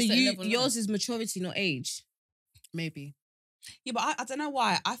reached so a certain you level. in yours life. is maturity, not age. Maybe. Yeah, but I don't know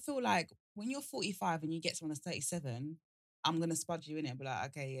why. I feel like when you're 45 and you get someone that's 37, I'm gonna spud you in it and be like,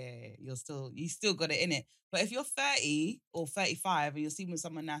 okay, yeah, you still got it in it. But if you're 30 or 35 and you're seeing with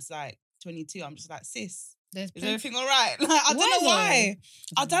someone that's like 22, I'm just like, sis, There's is plenty- everything all right? Like, I don't Why know why.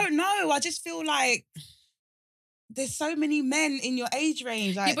 I Mm. don't know. I just feel like there's so many men in your age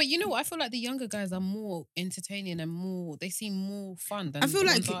range. Like, Yeah, but you know what? I feel like the younger guys are more entertaining and more. They seem more fun than I feel the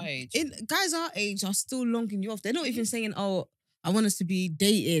like ones our age. guys our age are still longing you off. They're not even saying, "Oh, I want us to be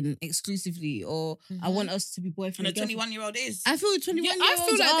dating exclusively," or "I want us to be boyfriend." and a and girlfriend." 21-year-old is. I feel 21 Yeah, year I olds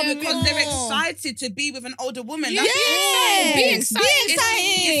feel like are they're because they're more- excited to be with an older woman. Yeah. That's Yes, Be excited. It's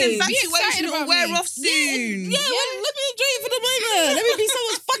excited. infatuation about will wear me. off soon. Yeah, well, let me enjoy it for the moment. Let me be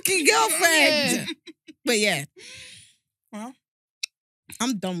someone's fucking girlfriend. But yeah, Well,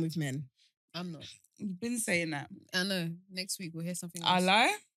 I'm done with men. I'm not. you've been saying that. I know. Next week we'll hear something I else.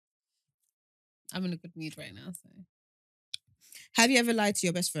 lie. I'm in a good mood right now. So Have you ever lied to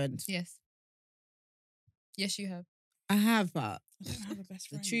your best friend? yes. Yes, you have. I have, but I don't have a best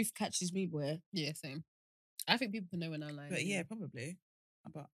the friend. truth catches me, boy. Yeah, same. I think people can know when I'm lying. But yeah, probably.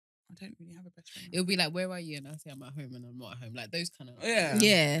 But I don't really have a best friend. It'll be like, where are you? And I'll say I'm at home and I'm not at home. Like those kind of. Yeah.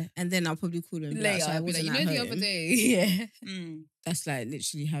 Yeah, and then I'll probably call him and be like, Later, "So I I'll be like, wasn't you at know, the home." other day. Yeah. Mm. That's like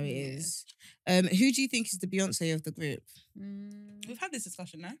literally how it Yeah. is. Who do you think is the Beyonce of the group? We've had this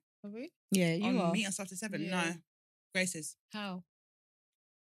discussion now. Have we? Yeah, you On are. Meet Us After 7. Yeah. No. Grace's. How?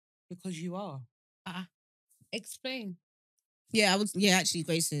 Because you are. Explain. Yeah, I would. Yeah, actually,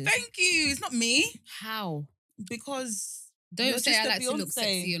 Grace is. Thank you. It's not me. How? Because Don't you're say just I a like to look Beyonce.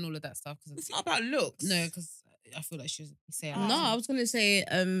 sexy and all of that stuff. Cause It's not about looks. no, because I feel like she was say No, I was gonna say,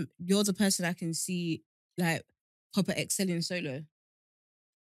 you're the person I can see like proper excelling solo.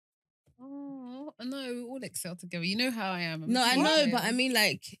 Oh no, we all excel together. You know how I am. No, I What? know, but I mean,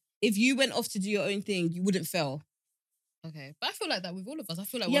 like, if you went off to do your own thing, you wouldn't fail. Okay, but I feel like that with all of us. I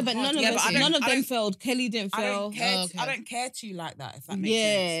feel like Yeah, we're but none of Yeah, us, but I don't- none of I them don't- failed. Kelly didn't I fail. don't care. Oh, okay. I don't care to you like that. If that makes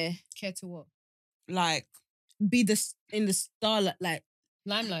sense. Yeah, care to what Like, be in the starlight, like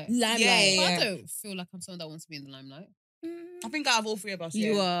limelight. limelight. Yeah, But yeah. I don't feel like I'm someone that wants to be in the limelight. I think out of all three of us,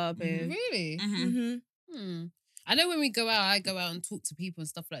 You yeah. are, babe. Really? Mhm. Mm-hmm. I know when we go out, I go out and talk to people and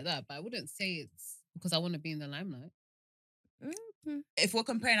stuff like that, but I wouldn't say it's because I want to be in the limelight. If we're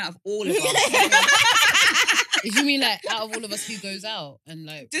comparing out of all of us, If you mean like out of all of us who goes out and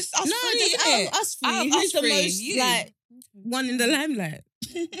like just us No, three, just innit? out of us three. Out of Who's us the three, most you. like one in the limelight?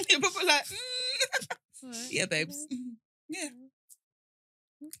 You're probably like, Alright. yeah, babes. Yeah.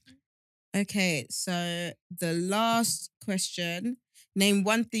 Okay, so the last question: name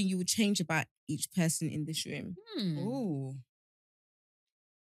one thing you would change about each person in this room. Ooh,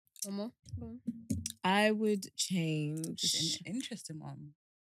 One more. Go on. I would it's change. an interesting one.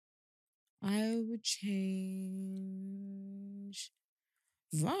 I would change.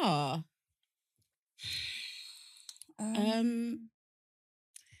 Raw.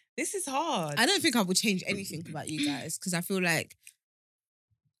 This is hard. I don't think I would change anything about you guys because I feel like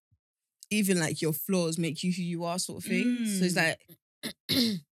even like your flaws make you who you are, sort of thing. So it's like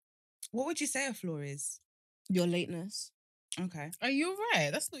What would you say a flaw is? your lateness. Okay. Are you right?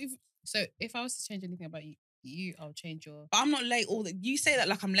 That's not even. So if I was to change anything about you, I'll change your. But I'm not late all the. You say that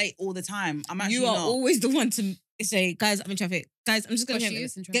like I'm late all the time. I'm actually You are not. always the one to say, guys, I'm in traffic. Guys, I'm just gonna But she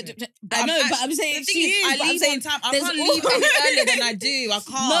is in traffic. I know, but I'm saying the thing she is, is, I but I'm leave saying on time. I there's can't leave always- any earlier than I do. I No,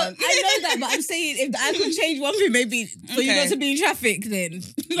 can't. I know that, but I'm saying if I could change one thing, maybe for you Okay. not to be in traffic, then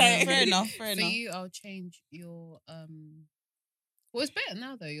like, Fair enough. Fair For enough. you, I'll change your. Well, it's better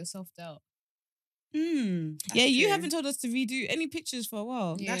now though. Your self doubt. That's Yeah, you true. haven't told us to redo any pictures for a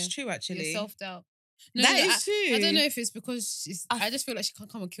while. Yeah. That's true, actually. Your self doubt. That is true. I don't know if it's because I just feel like she can't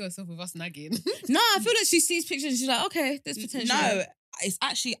come and kill herself with us nagging. No, I feel like she sees pictures and she's like, okay, there's potential. No, it's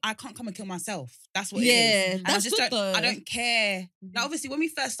actually I can't come and kill myself. That's what it Yeah, is. And that's I just good don't. I though. don't care. Like obviously, when we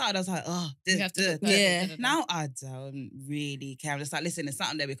first started, I was like, oh, You have to look perfect, Yeah. da-da-da. Now I don't really care. I'm just like, listen, there's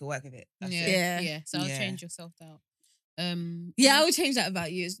something there we can work with it. That's yeah, it. Yeah. yeah. So I'll Yeah. change your self doubt. Yeah, I would change that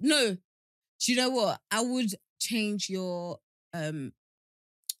about you. No, do you know what? I would change your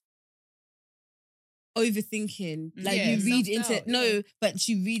overthinking. Like Yeah, you read into self-doubt, no, yeah. but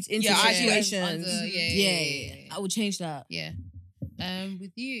she reads into Yeah, I do. situations. Yeah. I would change that. Yeah.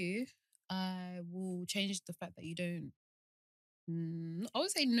 With you, I will change the fact that you don't. I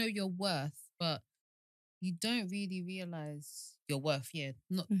would say know your worth, but you don't really realize your worth. Yeah,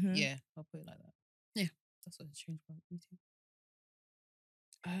 not. Mhm. Yeah, I'll put it like that. Yeah, that's what I changed about you too.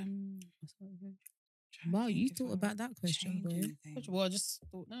 That's what I changed. Trying to Wow, you think if thought I about would that question, change boy. anything. Well, I just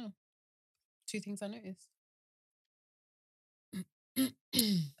thought no. 2 things I noticed.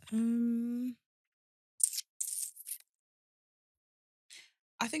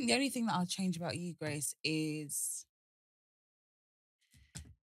 I think the only thing that I'll change about you, Grace, is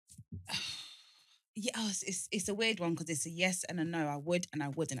yeah, it's a weird one because it's a yes and a no. I would and I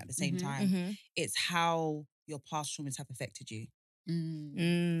wouldn't at the same Mhm, time. It's how your past traumas have affected you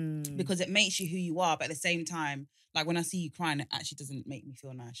because it makes you who you are, but at the same time, like when I see you crying, it actually doesn't make me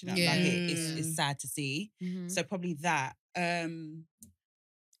feel nice. You know, Yeah. like it's sad to see. Mhm. So probably that. Oh, I'm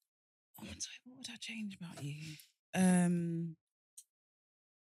sorry, what would I change about you? I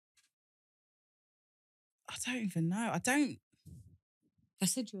don't even know. I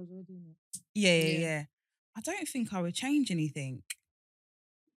said yours already. Yeah. Yeah. I don't think I would change anything.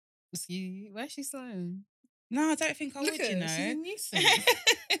 See, where's she slowing? No, I don't think I would, Look at you her, she's a know. nuisance.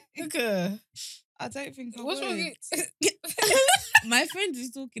 Look at her. I don't think I What's would. wrong with My friend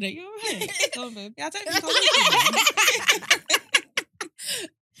is talking at you. Right? Come on, babe. Yeah, I don't think I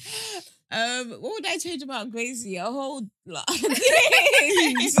would. What would I change about Gracie? A whole lot of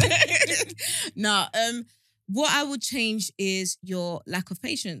things. No, what I would change is your lack of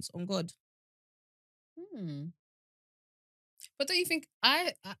patience on God. But don't you think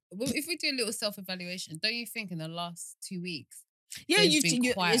well, if we do a little self-evaluation, don't you think in the last 2 weeks? Yeah, There's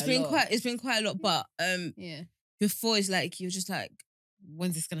been quite it's a been lot. quite a lot. But Yeah. before it's like you're just like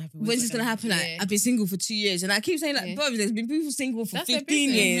when's this gonna happen? When's this gonna happen? Like, Yeah. I've been single for 2 years, and I keep saying, like, Yeah. bro, there's been people single for That's their 15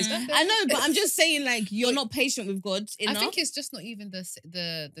 business. years. That's their I know, but business. I'm just saying, like, you're But- not patient with God enough. I think it's just not even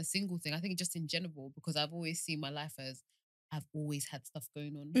the single thing. I think just in general, because I've always seen my life as I've always had stuff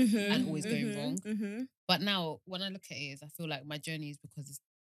going on and always going wrong. Mhm. But now when I look at it, I feel like my journey is because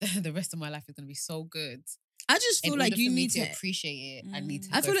the rest of my life is gonna be so good. I just feel In like order you for me need to. appreciate it. I need to.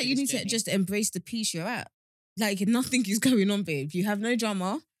 I go feel like through you this need to journey. just embrace the peace you're at. Like, nothing is going on, babe. You have no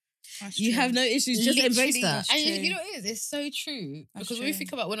drama. That's You true. have no issues. Just embrace Literally, that. And true. you know what it is? It's so true. That's Because when you true.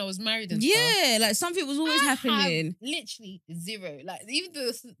 think about when I was married and stuff, Yeah, like something was always I happening. have literally zero. Like even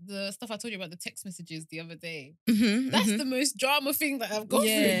the stuff I told you about the text messages the other day. Mhm, That's mhm. the most drama thing that I've gone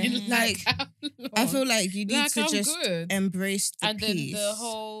Yeah, through. In like, how I long? feel like you need Like, to I'm just good. embrace the And peace.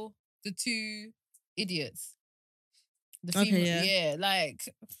 then the two idiots. The Okay, female, yeah. like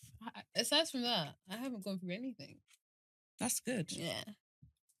aside from that, I haven't gone through anything. That's good. Yeah.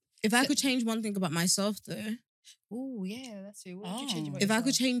 If I could change one thing about myself, though, Oh yeah, that's it. What would you change Oh. about if I could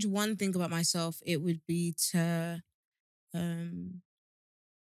yourself? change one thing about myself, it would be to, um,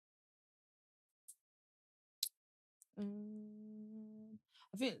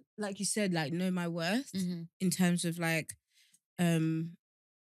 I think, like you said, like know my worth Mhm. in terms of like,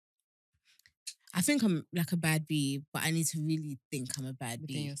 I think I'm like a bad bee, but I need to really think I'm a bad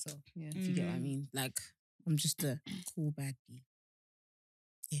Within bee. yourself. Yeah. If you get what I Mm. mean, like I'm just a cool bad bee.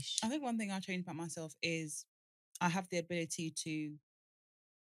 Ish. I think one thing I changed about myself is I have the ability to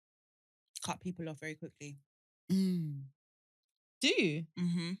cut people off very quickly. Mm. Do you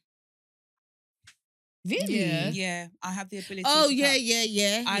Mm-hmm. really? Yeah. Yeah, I have the ability. Oh to yeah, cut. yeah,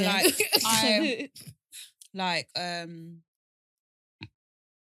 yeah. I yeah. like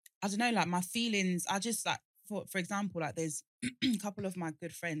I don't know, like my feelings. I just like for example, like there's a couple of my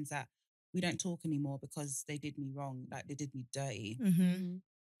good friends that we don't talk anymore because they did me wrong, like they did me dirty. Mm-hmm. Mhm.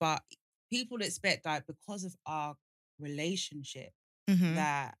 But people expect that because of our relationship Mm-hmm.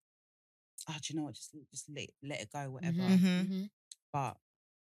 that do you know what, just let it go, whatever. Mhm. Mhm. Mhm. But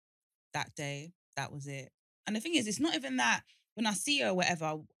that day, that was it. And the thing is, it's not even that when I see her or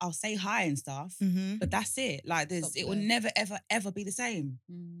whatever, I'll say hi and stuff. Mm-hmm. But that's it. Like Stop it will there. never, ever, ever be the same.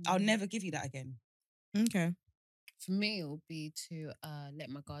 I'll Mm. never give you that again. Okay. For me, it would be to let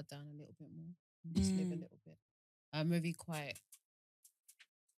my guard down a little bit more. And just live a Mm. little bit. Maybe quiet.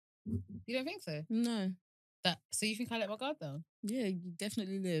 You don't think so? No. So you think I let my guard down? Yeah, you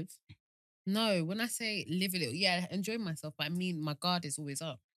definitely live. No, when I say live a little, yeah, I enjoy myself, but I mean my guard is always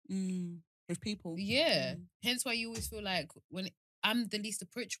up. With people. Yeah. Mm. Hence why you always feel like when I'm the least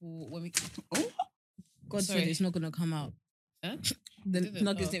approachable when we Oh. God Sorry. said it's not gonna come out. Huh? The Didn't?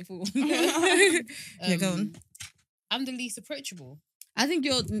 nuggets Oh. didn't fall. Yeah, go on. I'm the least approachable. I think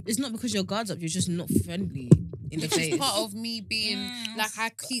it's not because your guard's up, you're just not friendly in the Which face. is part of me being Mm, like I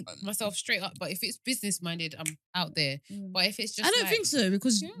keep myself straight up. But if it's business minded, I'm out there. Mm. But if it's just I don't like, think so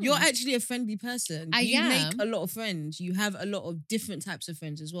because Yeah. you're actually a friendly person. I you make am. a lot of friends. You have a lot of different types of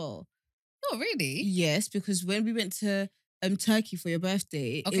friends as well. not really. Yes, because when we went to Turkey for your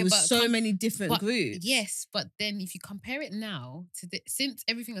birthday, Okay, it was but so many different but groups. Yes, but then if you compare it now to since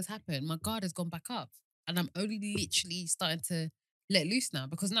everything has happened, my guard has gone back up, and I'm only literally starting to let loose now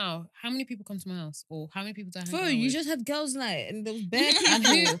because now how many people come to my house or how many people do I hang Bro, around you with? just had girls' night and there was bare And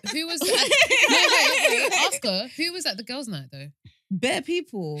people. who was wait, ask her who was at the girls' night though? Bare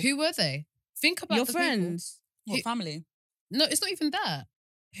people. Who were they? Think about Your the people. friends. What Who- family? No, it's not even that.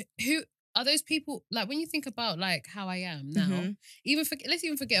 Who are those people? Like when you think about like how I am now, Mhm. let's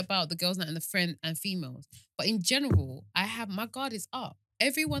even forget about the girls' night and the friend and females. But in general, my guard is up.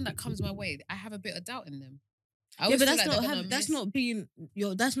 Everyone that comes my way, I have a bit of doubt in them. I Yeah, always but feel that's like not they're gonna that's miss- not being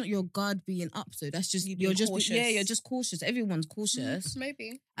that's not your guard being up though. That's just You you're being just cautious. you're just cautious. Everyone's cautious.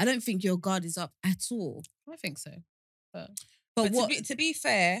 Maybe I don't think your guard is up at all. I think so. But But what to be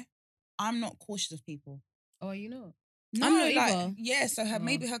fair, I'm not cautious of people. Oh, you know, No, I'm not like either. yeah. So Oh.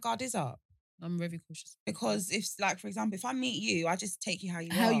 maybe her guard is up I'm very cautious because if, like, for example, if I meet you, I just take you how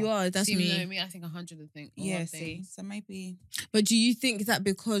you how are. you are, that's See, me. You know me, I think 100 of things. Yeah. See, so maybe But do you think that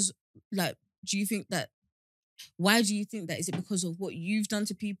because like do you think that why do you think that? Is it because of what you've done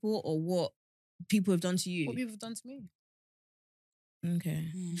to people or what people have done to you? What people have done to me. Okay.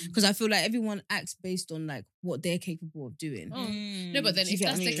 Mm. Because I feel like everyone acts based on like what they're capable of doing. Oh. Mm. No, but then Do you if get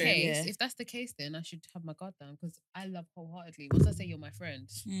that's what I the mean? case, Yeah. if that's the case, then I should have my guard down because I love wholeheartedly. Once I say you're my friend,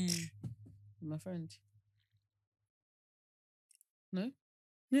 Mm. you're my friend. No?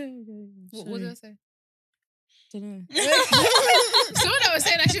 Yeah, What did I say? don't know. Someone that was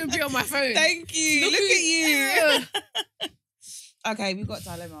saying I shouldn't be on my phone. Thank you. Look at you. Okay, we've got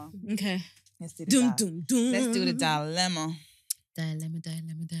dilemma. Okay. Let's do the Dum di- dum dum. Let's do the dilemma. Dilemma,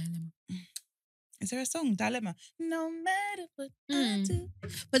 dilemma, dilemma. Is there a song? Dilemma. No matter what I Mm. do.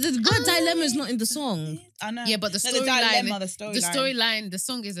 But the word dilemma is not in the song. I know. Yeah, but the No, storyline, the storyline. the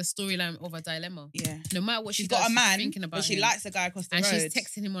song is a storyline of a dilemma. Yeah. No matter what She's she got does, a man, she's thinking about but she him. likes the guy across the and road. she's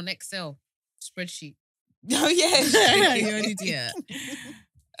texting him on Excel spreadsheet. Oh, yeah. You're an idiot.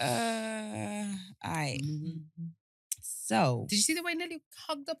 Alright. So. Did you see the way Nelly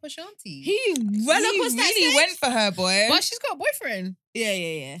hugged up Ashanti? He ran across that really stage. went for her, boy. But she's got a boyfriend. Yeah,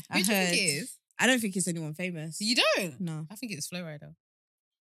 yeah, yeah. Who do you think it is? I don't think it's anyone famous. You don't? No. I think it's Flow Rider.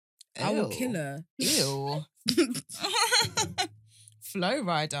 I will kill her. Ew. Flow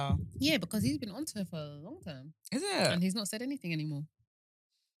Rider. Yeah, because he's been onto her for a long time. Is it? And he's not said anything anymore.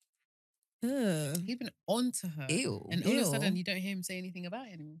 Ugh. He's been onto her. Ew. And all of a Ew. sudden, you don't hear him say anything about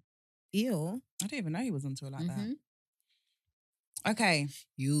it anymore. Ew. I didn't even know he was onto her like Mhm. that. Okay.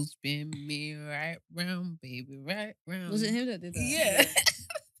 You spin me right round, baby, right round. Was it him that did that? Yeah.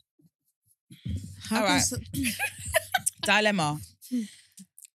 How All can right. so- Dilemma.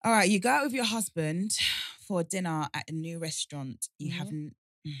 All right, you go out with your husband for dinner at a new restaurant you Mhm. haven't.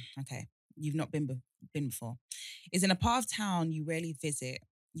 Okay, you've not been before. It's in a part of town you rarely visit.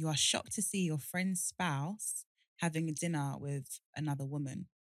 You are shocked to see your friend's spouse having a dinner with another woman,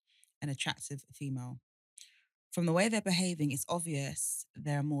 an attractive female. From the way they're behaving, it's obvious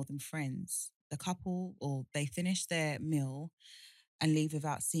they're more than friends. The couple, or they finish their meal and leave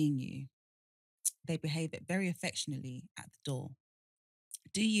without seeing you. They behave very affectionately at the door.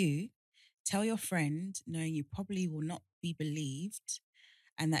 Do you tell your friend, knowing you probably will not be believed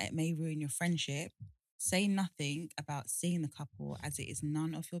and that it may ruin your friendship? Say nothing about seeing the couple, as it is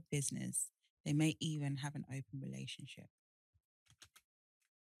none of your business. They may even have an open relationship.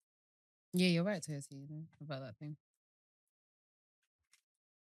 Yeah, you're right, Tosi, you know, about that thing.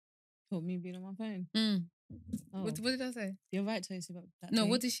 What, me being on my phone? Mm. Oh. What did I say? You're right, Tosi, about that. No, thing.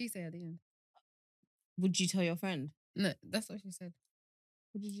 what did she say at the end? Would you tell your friend? No, that's what she said.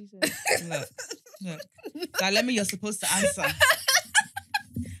 What did you say? Look. Dilemma, you're supposed to answer.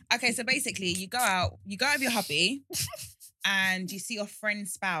 Okay, so basically, you go out with your hubby, and you see your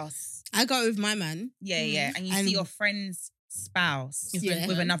friend's spouse. I go with my man. Yeah, and you And- see your friend's spouse Your friend's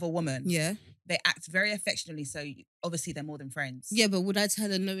with man. another woman. Yeah. They act very affectionately, so obviously they're more than friends. Yeah, but would I tell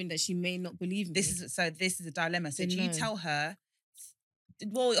her knowing that she may not believe me? This is a dilemma. So Then do you no. tell her?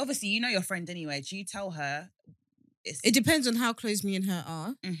 Well, obviously you know your friend anyway. Do you tell her? It depends on how close me and her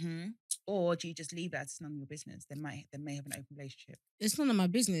are. Or do you just leave it as it's none of your business? They may have an open relationship. It's none of my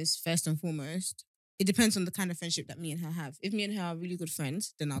business, first and foremost. It depends on the kind of friendship that me and her have. If me and her are really good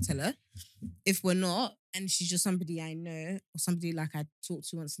friends, then I'll tell her. If we're not, and she's just somebody I know or somebody like I talk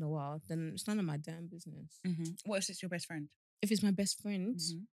to once in a while, then it's none of my damn business. What if it's your best friend? If it's my best friend,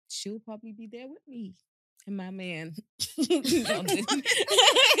 Mhm. she'll probably be there with me. And my man.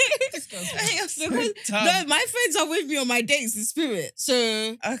 This girl's Because- so no, dumb. my friends are with me on my dates in spirit.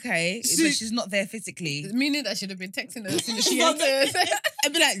 So Okay, She- but she's not there physically. Meaning that I should have been texting her as soon as she She's not entered.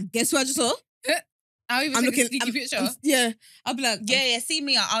 I'd be like, guess who I just saw? I'll even take a sneaky picture. Yeah. I'll be like, Yeah, see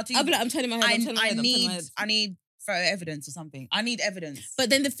me. I'll do. I'll be like, I'm turning my head. I'm turning my head. I'm turning my head. I need photo evidence or something. I need evidence. But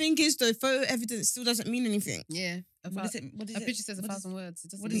then the thing is, though, photo evidence still doesn't mean anything. Yeah. what is it? What is A it? picture says What is- 1,000 words.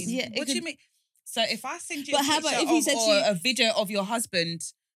 It doesn't What is? mean. Yeah, it what do you could- mean? So if I send you But a how picture about if he of, said to or you- a video of your husband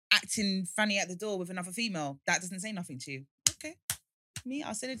acting funny at the door with another female, that doesn't say nothing to you. Okay, me,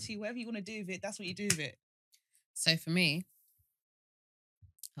 I'll send it to you. Whatever you want to do with it, that's what you do with it. So for me,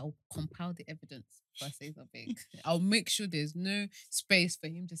 I'll compile the evidence if I say something. I'll make sure there's no space for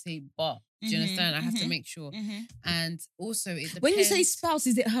him to say but. Do you Mhm, understand? I have to mhm. make sure. And also it depends. When you say spouse,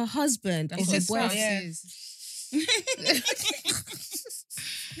 is it her husband or It's her just boyfriend? spouses.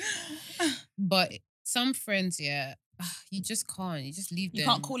 But some friends, yeah, you just can't. You just leave them. You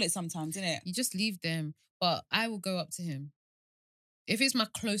can't call it sometimes, innit? You just leave them. But I will go up to him. If it's my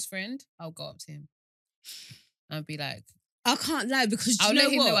close friend, I'll go up to him. I'll be like, I can't lie because do I'll you know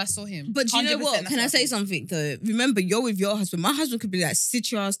let him know I what? saw him. But do you know 100%, what? that's Can I what I say think. something though? Remember, you're with your husband. My husband could be like,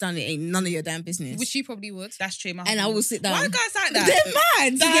 sit your ass down. It ain't none of your damn business. Which you probably would. That's true. My And I husband will would. sit down. Why are guys like They're that?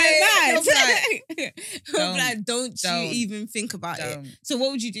 mad. Like, They're you're mad. Don't. I'm like, don't Don't. you even think about it. Don't. So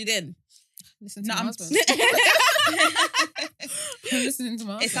what would you do then? Listen to No, my I'm- husband. I'm listening to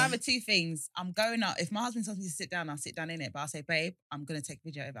my husband. It's either two things. I'm going up. If my husband tells me to sit down, I'll sit down in it. But I'll say, babe, I'm going to take a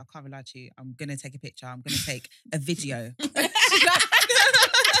video of it. I can't lie to you. I'm going to take a picture. I'm going to take a video.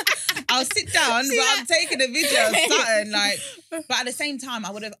 I'll sit down, but I'm taking a video of something. Like, but at the same time,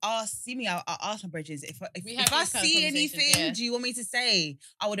 I would have asked, I'll ask my bridges. If We have I these kind of see conversations, anything, yeah. do you want me to say?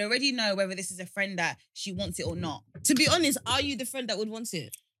 I would already know whether this is a friend that she wants it or not. To be honest, are you the friend that would want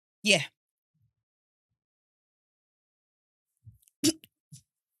it? Yeah.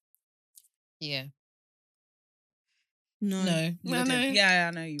 Yeah. No. No. You No, wouldn't. no. Yeah,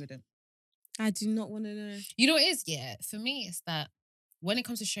 I know you wouldn't. I do not want to know. You know what it is? Yeah. For me, it's that when it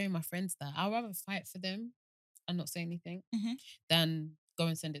comes to showing my friends that, I'd rather fight for them and not say anything Mhm. than go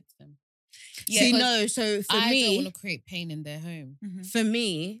and send it to them. Yeah. See, Because no. So for I don't me, want to create pain in their home.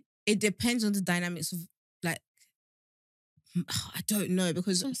 it depends on the dynamics of like. I don't know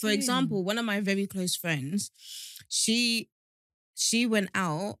because, That's what I'm for saying. example, one of my very close friends, she went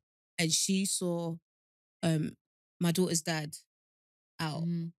out and she saw my daughter's dad out.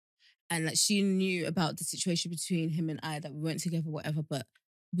 Mhm. And like she knew about the situation between him and I, that we weren't together, whatever, but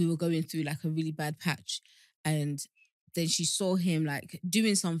we were going through like a really bad patch. And then she saw him like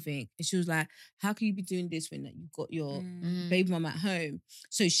doing something, and she was like, "How can you be doing this when like, you've got your Mhm. baby mum at home?"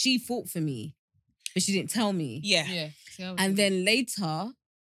 So she fought for me, but she didn't tell me. Yeah. Yeah. See, I was And different. then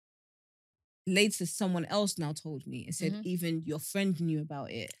later, someone else now told me and said, Mhm. even your friend knew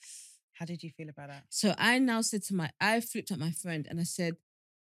about it. How did you feel about that? So I now said I flipped at my friend and I said,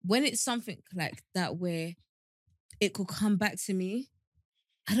 when it's something like that where it could come back to me,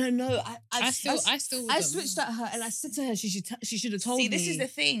 I don't know. I still I wouldn't. switched at her and I said to her, she should have told me. See, this is the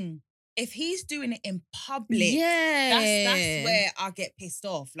thing. If he's doing it in public, Yeah, that's where I get pissed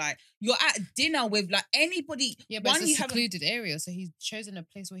off. Like, you're at dinner with like anybody. Yeah, but one, it's you a haven't. secluded area, so he's chosen a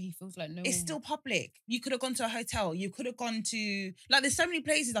place where he feels like no It's one... still public. You could have gone to a hotel. You could have gone to like. There's so many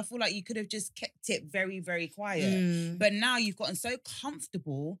places. I feel like you could have just kept it very, very quiet. Mm. But now you've gotten so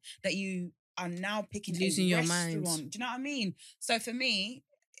comfortable that you are now picking Losing a your restaurant. mind. Do you know what I mean? So for me,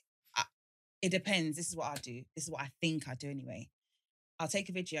 it depends. This is what I do. This is what I think I do anyway. I'll take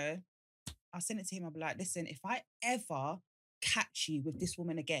a video. I'll send it to him. I'll be like, listen, if I ever catch you with this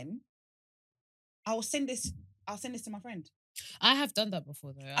woman again, I'll send this to my friend. I have done that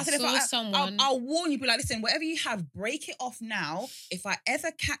before though. I said, saw someone... I'll warn you, be like, listen, whatever you have, break it off now. If I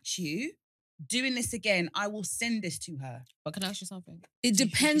ever catch you doing this again, I will send this to her. But can I ask you something? It Do you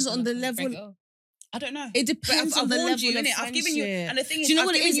think depends he's on gonna the come break level. it off? I don't know. It depends on the warned level you, of innit? I've given you, friendship. and the thing is, Do you know I've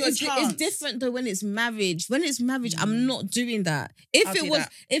what it given is? you a It's chance. different though when it's marriage. When it's marriage, I'm not doing that. If I'll it do was,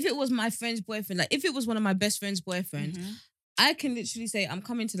 that. if it was my friend's boyfriend, like if it was one of my best friend's boyfriend, Mhm. I can literally say, I'm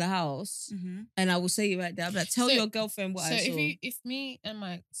coming to the house, Mhm. and I will say it right there. I'll be like, tell So- your girlfriend what So I saw. if me and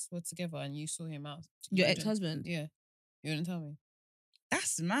my ex were together and you saw him out, you Your wouldn't- ex-husband. Yeah. You wouldn't tell me.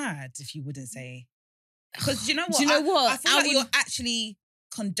 That's mad if you wouldn't say. Because you know what? Do you know what? I feel I like would- you're actually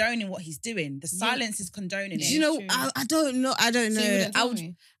condoning what he's doing. The silence is condoning Do it. you know? true. I don't know. I don't So you know. wouldn't I tell would.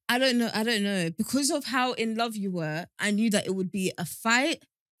 me? I don't know. I don't know. Because of how in love you were, I knew that it would be a fight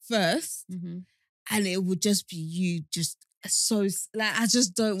first, Mhm. and it would just be you just so like I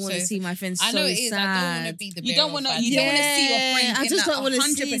just don't want to So see my friends I so know it is. I don't want to sad. be the You bearer don't of want to. bad You don't want to see your Yeah, friend. I in just that don't want to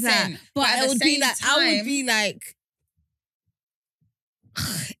see 100%. that. But at it the would be same like I would time- be like,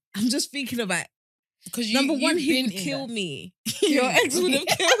 I'm just thinking about. Because Number one, you've he been would in kill that. me. Your ex would have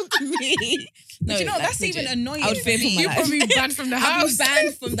killed me. But you know, like, that's even legit. annoying. I would for fear for me. my You life. probably banned from the I'd house. be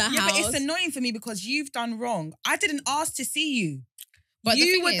banned from the Yeah, house. but it's annoying for me because you've done wrong. I didn't ask to see you. But the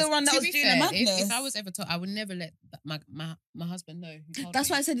you thing were is, the one that to was be doing fair, the madness. If I was ever told, I would never let my husband know. Who told That's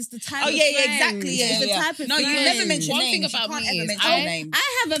me. why I said it's the type Oh of yeah, yeah, friend. exactly. Yeah, It's the yeah. type of No, you friend. never mention One thing names. about you can't me ever is mention I- names.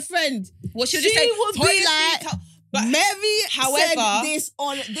 I have a friend. Well, she'll She just say, would be "Honestly, like, but Mary however- said this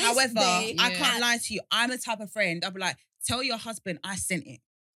on this however, day. I Yeah. can't lie to you. I'm a type of friend. I'll be like, tell your husband I sent it.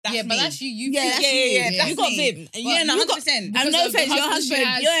 That's Yeah, me. but that's you. You Yeah, that's yeah, you. yeah, that's you got me. Vim. And Yeah, you no, got- 100%. And Because no of the offense, your husband she husband.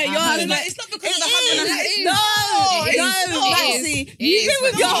 has. Yeah, your No, husband. No, it's not because of the It husband. is. I had- No, It no, is. Maxie. It You've is. been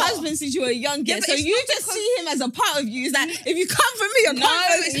with But your not. husband since you were young, Yeah, yeah. but So it's you not just because- see him as a part of you. It's like if you come for me, you're No, coming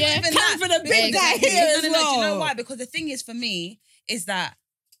it's for not me. even Come that. for the big guy Exactly. here as No, well. do you know why? Because the thing is for me is that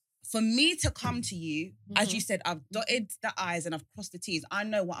for me to come to you, as you said, I've dotted the I's and I've crossed the T's. I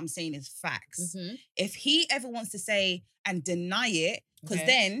know what I'm saying is facts. Mhm. If he ever wants to say and deny it, because Okay.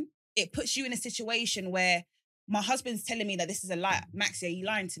 then it puts you in a situation where my husband's telling me that this is a lie. Maxie, are you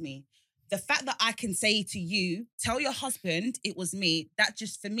lying to me? The fact that I can say to you, tell your husband it was me, that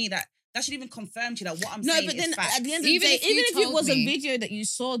just for me, that should even confirm to you that what I'm No, saying but is then facts. at the end of Even the if day, you even if it told was a me- video that you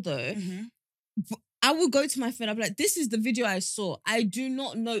saw though, Mhm. I will go to my friend. I'll be like, this is the video I saw. I do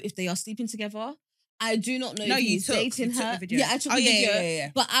not know if they are sleeping together. I do not know No, if you he's took dating the her. video. Yeah, I took Oh, the yeah, video. yeah,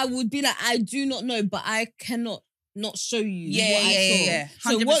 yeah. But I would be like, I do not know, but I cannot not show you Yeah, what I yeah, saw. yeah,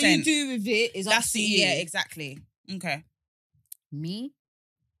 So what you 100%. do with it is up That's to the, you. yeah, exactly. Okay. Me,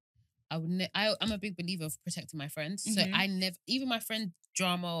 I would. I'm a big believer of protecting my friends. So Mhm. I never, even my friend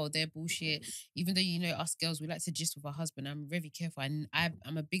drama or their bullshit. Even though you know us girls, we like to gist with our husband. I'm very careful.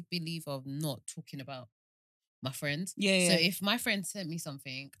 I'm a big believer of not talking about my friends. Yeah, So yeah. if my friend sent me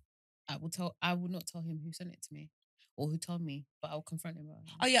something, I would not tell him who sent it to me. or who told me, but I'll confront him about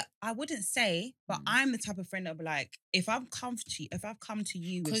it. Oh yeah, I wouldn't say, but Mm. I'm the type of friend that'll be like, if I've come to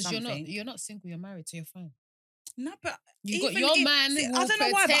you with Because something, you're not single, you're married, so you're fine. no, but You got even your if- man. see, will I don't know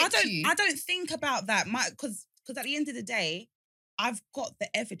why, but protect you. I don't think about that. Because at the end of the day, I've got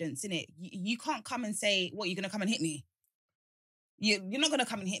the evidence in it. You can't come and say, "What, you're gonna come and hit me?" You're not gonna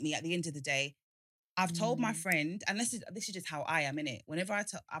come and hit me. At the end of the day, I've told my Mm. friend, and this is just how I am in it. Whenever I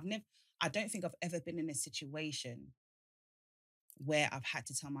don't think I've ever been in a situation where I've had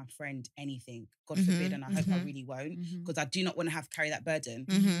to tell my friend anything. God forbid, and I hope I really won't, Mhm. because I do not want to have to carry that burden.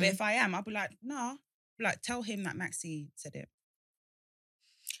 Mhm. But if I am, I'll be like, nah, like tell him that Maxi said it.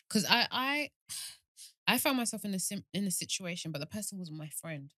 Because I found myself in a situation, but the person wasn't my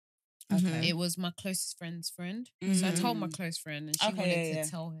friend. Okay. It was my closest friend's friend. So I told my Mhm. close friend, and she Okay, wanted yeah, to yeah.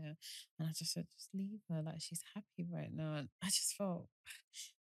 tell her, and I just said, just leave her. Like, she's happy right now, and I just felt.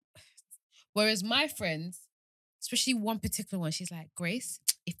 Whereas my friends, especially one particular one, she's like, Grace,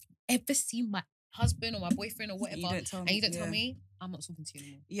 if you ever see my husband or my boyfriend or whatever, You don't tell and you don't me, tell yeah. me, I'm not talking to you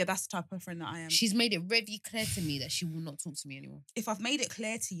anymore. Yeah, that's the type of friend that I am. She's made it very clear to me that she will not talk to me anymore. If I've made it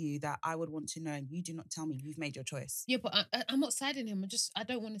clear to you that I would want to know and you do not tell me, you've made your choice. Yeah, but I'm not siding him. I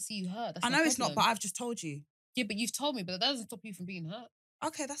don't want to see you hurt. That's I my know it's not, but problem. I've just told you. Yeah, but you've told me, but that doesn't stop you from being hurt.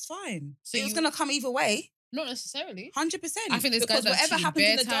 Okay, that's fine. So So it's you- gonna come either way. Not necessarily. 100%. I think there's because guys that whatever cheat happens in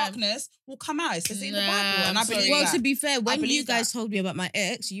bare the time. darkness will come out. It's in the Nah, Bible, and I'm I sorry. believe Well, that. to be fair, when you believe guys that. told me about my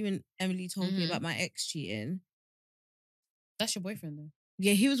ex, you and Emily told me Mhm. about my ex cheating. That's your boyfriend, though.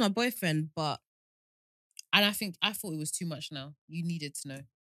 Yeah, he was my boyfriend, but And I thought it was too much now. You needed to know.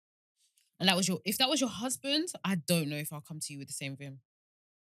 And if that was your husband, I don't know if I'll come to you with the same vim.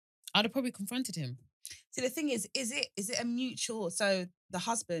 I'd have probably confronted him. See, the thing is it a mutual? So the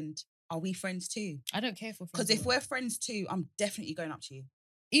husband, are we friends too? I don't care if we're friends. Because or if not. we're friends too, I'm definitely going up to you.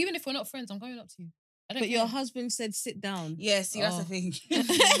 Even if we're not friends, I'm going up to you. I don't but care. your husband said sit down. Yeah, see, that's the Oh. thing. Why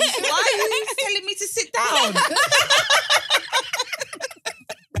are you telling me to sit down?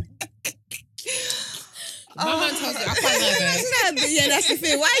 My man tells me, I can't lie, though. But yeah, that's the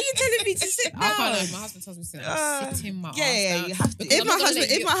thing. Why are you telling me to sit I can't lie. down? My husband tells me to sit down. I'm sitting my yeah, ass yeah, down. you have to. Because If I'm my not gonna husband,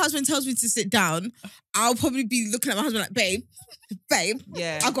 let if you- my husband tells me to sit down, I'll probably be looking at my husband like, babe,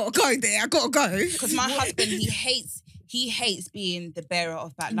 Yeah. I gotta go there. I gotta go. Because my husband, he hates being the bearer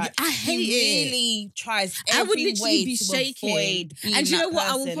of bad luck. I hate he it. really tries I would every literally way be to shaking. avoid being And do you that know what?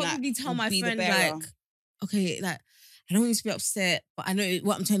 I will person that probably tell will my be the friend bearer. like, okay, like I don't want you to be upset, but I know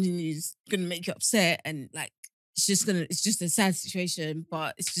what I'm telling you is gonna make you upset, and like it's just a sad situation,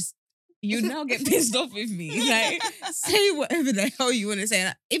 but it's just you now get pissed off with me. Like, say whatever the hell you want to say.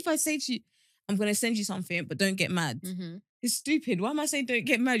 Like, if I say to you, I'm gonna send you something, but don't get mad. Mhm. It's stupid. Why am I saying don't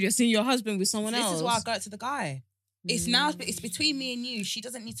get mad? You're seeing your husband with someone This else. is why I go to the guy. It's now, it's between me and you. She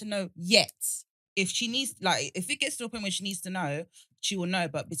doesn't need to know yet. If she needs, like, if it gets to a point where she needs to know, she will know.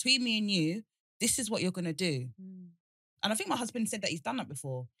 But between me and you, this is what you're gonna do. Mm. And I think my husband said that he's done that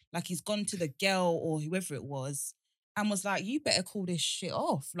before. Like, he's gone to the girl or whoever it was and was like, you better call this shit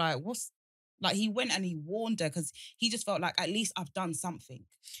off. Like, like, he went and he warned her because he just felt like, at least I've done something.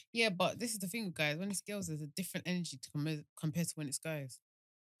 Yeah, but this is the thing, guys. When it's girls, there's a different energy to compared to when it's guys.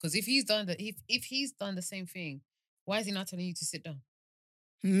 Because if he's done if he's done the same thing, why is he not telling you to sit down?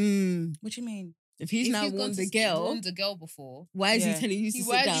 What do you mean? If he's If now gone warned to the girl, warned the girl before, why is Yeah. he telling you to he sit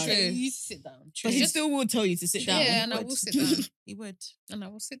why is he down? telling you to sit down? But he Just- still will tell you to sit down. Yeah, and I would. will sit down. He would. And I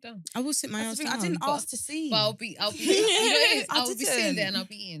will sit down. I will sit my That's ass the thing, down. I didn't but- ask to see. But I'll be you know what it is? I I'll be sitting there didn't. and I'll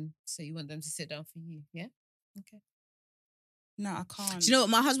be eating. So you want them to sit down for you, yeah? Okay. No, I can't. Do you know what?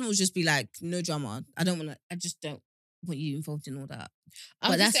 My husband will just be like, no drama. I just don't want you involved in all that.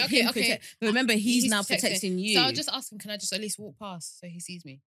 I'll But just that's say, him. But remember, he's now protecting you. So I'll just ask him, can I just at least walk past so he sees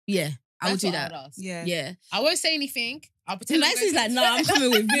me? yeah, I will That's do what that. I would ask. Yeah. Yeah. I won't say anything. I'll pretend. I'm Maxie's going like, no, I'm coming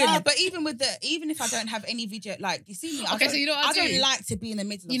with No, him. but even if I don't have any video, like, you see me, Okay, so you know what I do? don't like to be in the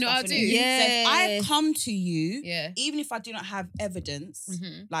middle of You know stuff, what I do? innit? So if I Yeah. come to you, Yeah. even if I do not have evidence,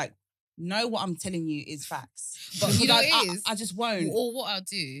 Mhm. like, know what I'm telling you is facts. But you know Because what it is? I just won't. Or what I'll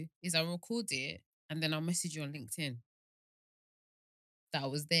do is I'll record it and then I'll message you on LinkedIn that I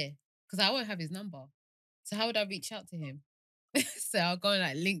was there. Because I won't have his number. So how would I reach out to him? So I'll go on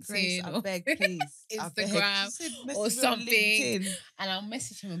like LinkedIn Grace, I or beg, please. I beg. Instagram She said or message me on something. LinkedIn. and I'll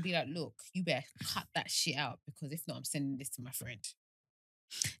message him and be like, look, you better cut that shit out because if not, I'm sending this to my friend.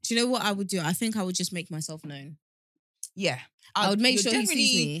 Do you know what I would do? I think I would just make myself known. Yeah. I would make you're sure he sees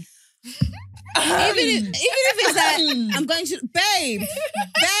me. Even Even if it's like, I'm going to, babe,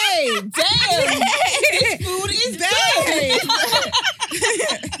 Damn, this food is babe.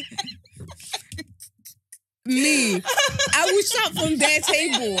 me, I will shout from their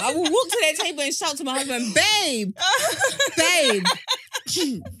table. I will walk to their table and shout to my husband, babe.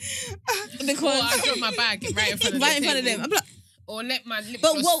 Because Or I drop my bag right in front of them. I'm like, or let my lip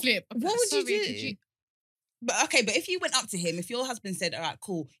But gloss what- flip. what would you Sorry, do? could But okay, but if you went up to him, if your husband said, "All right,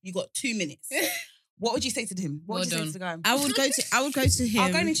 cool, you got 2 minutes," what would you say to him? What would you say to the guy? I would go to him.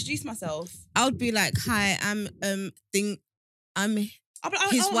 I'll go and introduce myself. I would be like, hi, I'm I'll be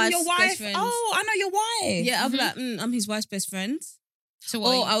like, His oh, wife's your best wife. friend. Oh, I know your wife. yeah, I'll be like, I'm his wife's best friend. So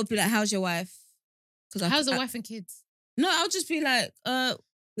Or what? I would be like, how's your wife? Because How's the wife and kids? No, I'll just be like,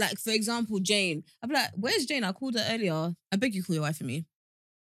 for example, Jane. I'll be like, where's Jane? I called her earlier. I beg you call your wife for me.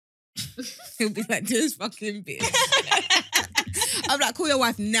 He'll be like, this fucking bitch. I'm like, call your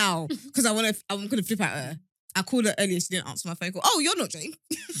wife now. Because I'm gonna flip at her. I called her earlier, she didn't answer my phone call. Oh, you're not Jane.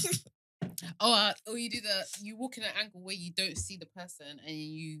 Or you walk in an angle where you don't see the person and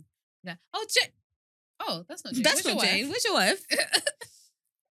you like, oh, Jane. Oh, that's not Jane. That's Where's not your Jane. wife? Where's your wife?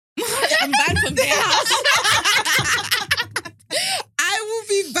 I'm banned from their house. I will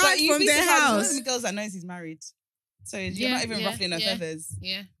be But banned you'd from be their surprised, one of house. the girls that knows he's married. So you're Yeah, not even yeah, ruffling her yeah. feathers.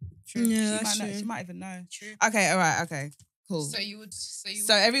 Yeah, Yeah, She that's might, know, true. she might even know. true. Okay, all right, okay, cool. So you would.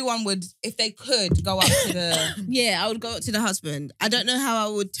 So everyone would, if they could, go up to the. Yeah, I would go up to the husband. I don't know how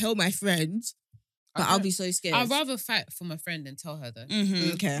I would tell my friend, but I'll Okay. be so scared. I'd rather fight for my friend than tell her though.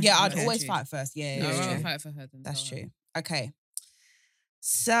 Mhm. Okay. Yeah, I'd Okay. always True. fight first. Yeah, Yeah, I'd yeah, rather yeah. fight for her than That's tell her. true. Okay.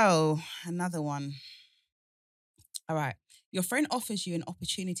 So another one. All right. Your friend offers you an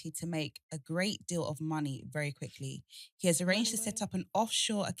opportunity to make a great deal of money very quickly. He has arranged to set up an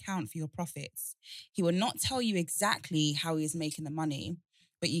offshore account for your profits. He will not tell you exactly how he is making the money,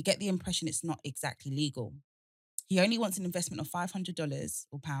 but you get the impression it's not exactly legal. He only wants an investment of $500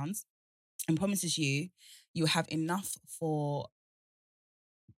 or pounds and promises you will have enough for.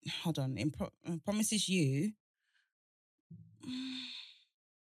 Hold on. Promises you.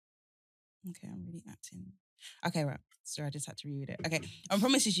 Okay, I'm really acting. Okay, right. Sorry, I just had to reread it. Okay, and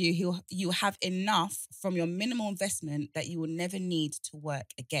promises you you'll have enough from your minimal investment that you will never need to work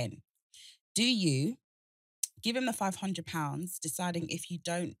again. Do you give him the £500, deciding if you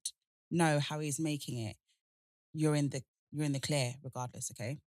don't know how he's making it, you're in the clear regardless.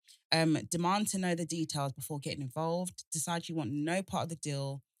 Okay. Demand to know the details before getting involved. Decide you want no part of the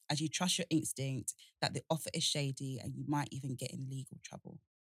deal, as you trust your instinct that the offer is shady and you might even get in legal trouble.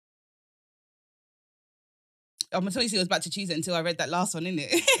 I'm gonna tell you, I was about to choose it until I read that last one,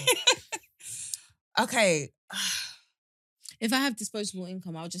 innit? Okay. If I have disposable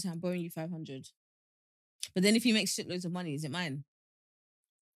income, I'll just say I'm borrowing you 500. But then if he makes shitloads of money, is it mine?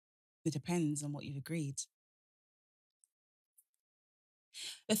 It depends on what you've agreed.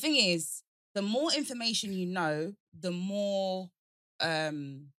 The thing is, the more information you know, the more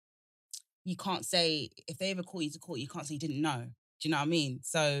you can't say, if they ever call you to court, you can't say you didn't know. Do you know what I mean?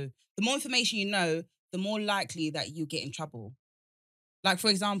 So the more information you know, the more likely that you get in trouble. Like, for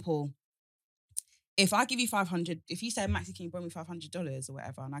example, if I give you 500, if you say, Maxie, can you borrow me $500 or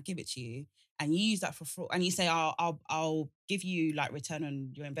whatever, and I give it to you, and you use that for fraud, and you say, I'll give you like return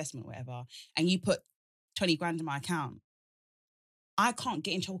on your investment or whatever, and you put 20 grand in my account, I can't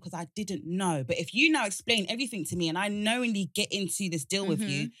get in trouble because I didn't know. But if you now explain everything to me and I knowingly get into this deal with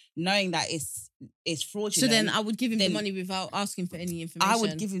you, knowing that it's fraudulent. So then I would give him the then money without asking for any information. I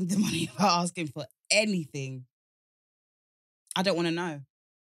would give him the money without asking for anything. I don't want to know.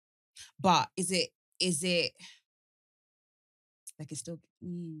 But is it like it's still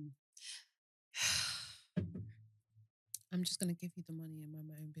I'm just gonna give you the money and mind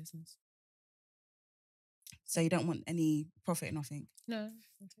my own business. so you don't want any profit or nothing? No,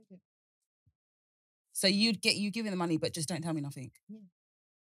 I'll take it. So you give him the money, but just don't tell me nothing. Yeah.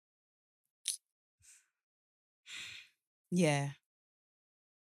 Yeah.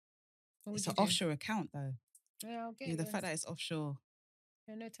 What would It's you an do? offshore account though. Yeah, I'll get Yeah, it. the fact that it's offshore.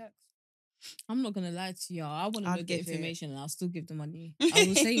 Yeah, no tax. I'm not gonna lie to y'all. I want to I'd know the give it. information and I'll still give the money. I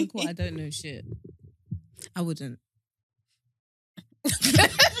will say in court I don't know shit. I wouldn't.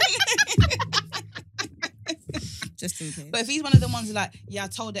 Just in case. But if he's one of the ones who like, yeah, I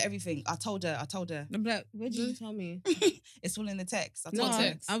told her everything. I told her. I'm like, where did you tell me? It's all in the text. I No, told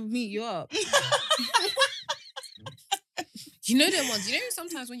her. I'll meet you up. You know them ones. You know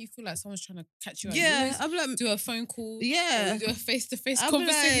sometimes when you feel like someone's trying to catch you out, you Yeah, always I'll be like, do a phone call. yeah. Or do a face-to-face I'll be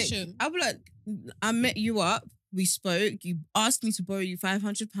conversation. I'll be like, I met you up. We spoke. You asked me to borrow you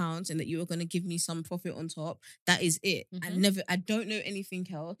 £500 and that you were going to give me some profit on top. That is it. Mhm. I don't know anything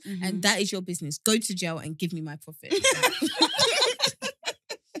else. Mhm. And that is your business. Go to jail and give me my profit.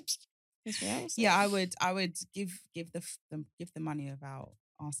 That's what I was Yeah, I would give the money without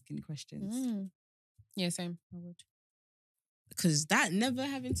asking questions. Mm. Yeah, same. I would. Because that never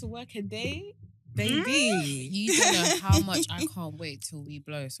having to work a day, baby. You don't know how much I can't wait till we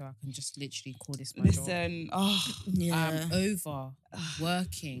blow, so I can just literally call this my job. Listen, I'm over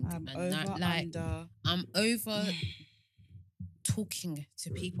working I'm and over that, like, under. I'm over talking to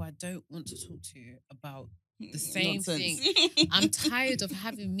people I don't want to talk to about the same Nonsense. thing. I'm tired of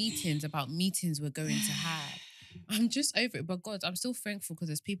having meetings about meetings we're going to have. I'm just over it. But God, I'm still thankful because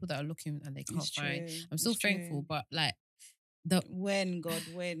there's people that are looking and they can't It's find. true, I'm still it's true. thankful, but like When, God,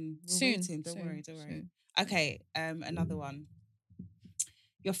 when? We're soon. waiting. Don't soon, worry, don't worry. soon. Okay, another one.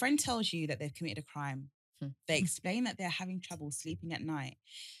 Your friend tells you that they've committed a crime. They explain that they're having trouble sleeping at night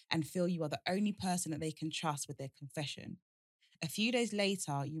and feel you are the only person that they can trust with their confession. A few days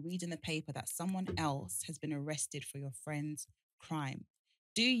later, you read in the paper that someone else has been arrested for your friend's crime.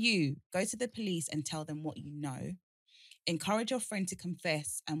 Do you go to the police and tell them what you know? Encourage your friend to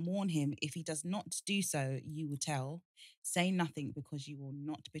confess and warn him if he does not do so, you will tell. Say nothing because you will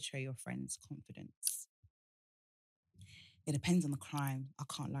not betray your friend's confidence. It depends on the crime. I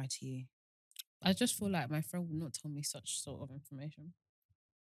can't lie to you. I just feel like my friend would not tell me such sort of information.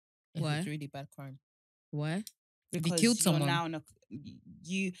 If Why? it's really bad crime. Why? If he Because killed you're someone. now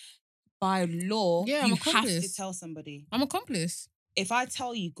you by law, Yeah, I'm you have to accomplice. tell somebody. I'm accomplice. If I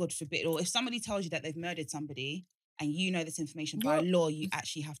tell you, God forbid, or if somebody tells you that they've murdered somebody and you know this information by You're- law, you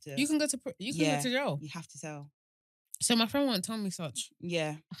actually have to. You can go to go to jail. You have to tell. So my friend won't tell me such.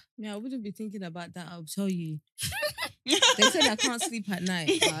 Yeah. Yeah, I wouldn't be thinking about that. I'll tell you. They said I can't sleep at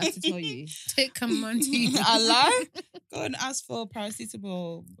night. But I have to tell you. Take commandi. I lie. Go and ask for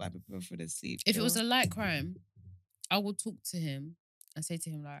paracetamol before the sleep. If it was a light crime, I would talk to him and say to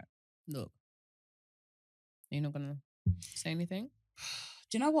him like, "Look, you're not gonna say anything."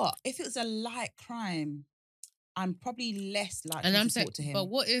 Do you know what? If it was a light crime, I'm probably less likely And I'm to saying, talk to him. but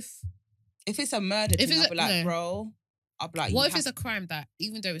what if If it's a murder If thing, it's I'll be like, no. bro, I'll be like, what you if it's a have- crime that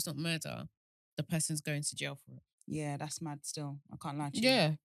even though it's not murder, the person's going to jail for it? Yeah, that's mad still. I can't lie to you.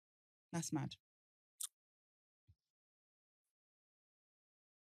 Yeah. That's mad.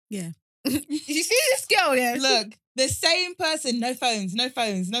 Yeah. You see this girl, yeah? Look, the same person, no phones, no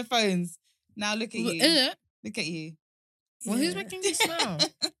phones, no phones. Now look at you. Innit? Look at you. Well, who's Yeah. making you smile?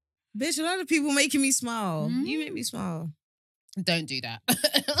 Bitch, a lot of people making me smile. Mhm. You make me smile. Don't do that.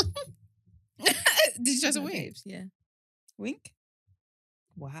 Did you try to My wink? babes, yeah. Wink?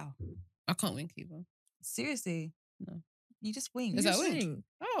 Wow. I can't wink either. Seriously? No. You just wink. Is that Just wink? wink.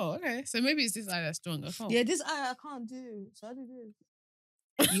 Oh, okay. So maybe it's this eye that's strong. I can't. Yeah, this eye I can't do. So I do this.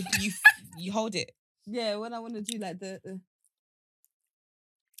 You hold it. Yeah, when I want to do like the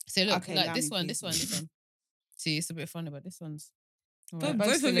So look, Okay, like allow this me, one, please. this one, this one. See, it's a bit funny, but this one's. Both alright. both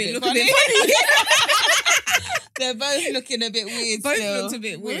of still a it bit look a funny. bit funny. They're both looking a bit weird Both still. looked a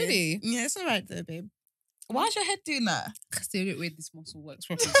bit weird. Really? Yeah, it's all right though, babe. Why's your head doing that? Because they look weird. This muscle works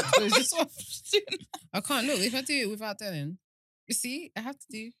properly. So it's just- I can't look. If I do it without doing, you see, I have to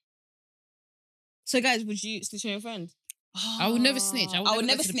do. So guys, would you snitch on your friend? I would never snitch. I would never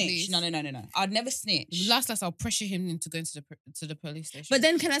never go to the snitch. police. No. I'd never snitch. Last, I'll pressure him into going to the police station. But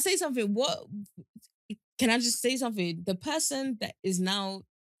then can I say something? Can I just say something? The person that is now,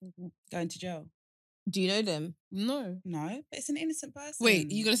 Going to jail. do you know them? no. No, but it's an innocent person.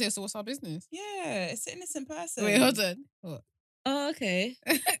 Wait, you gonna say so? What's our business? Yeah, it's an innocent person. Wait, hold on. What? Oh, okay.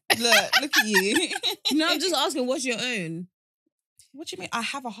 Look at you. No, I'm just asking, what's your own? What do you mean? I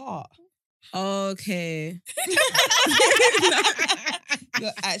have a heart. Okay.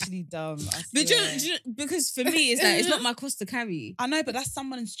 You're actually dumb. I But swear. because for me, it's like, it's not my cost to carry. I know, but that's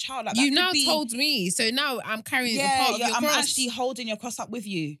someone's child. Like, You that could now be- told me, so now I'm carrying a Yeah, part of your I'm cross. actually holding your cross up with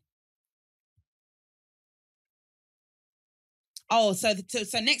you. Oh, so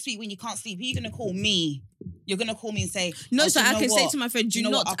next week when you can't sleep, who are you gonna call? Me. You're gonna call me and say, No, oh, so do you I know can say what? to my friend, Do you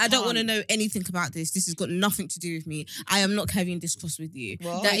do know not, what? I don't want to can't. know anything about this. This has got nothing to do with me. I am not carrying this cross with you.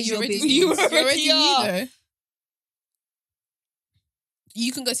 Well, That is you your already, business. you You already already knew are. though.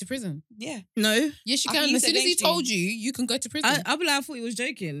 You can go to prison. Yeah. No, Yes, you I can can. use As it soon as he against you. told you, you can go to prison. I'll be like, I thought he was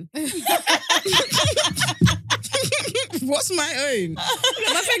joking. What's my own?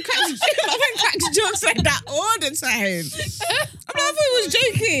 My friend cracks jokes like that all the time. I'm like, I thought he was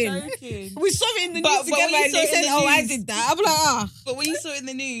joking. We saw it in the But news when together you and saw they it in said, the oh, I news- did that. I'm like, ah. But when you saw it in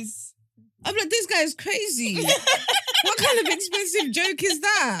the news, I'm like, this guy is crazy. What kind of expensive joke is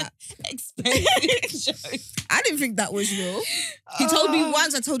that? expensive joke. I didn't think that was real. He told me Oh.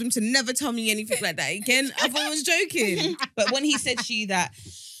 once, I told him to never tell me anything like that again. I thought he was joking. But when he said to you that,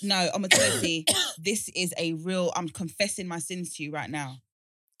 no, I'm a Tootsie, this is a real, I'm confessing my sins to you right now.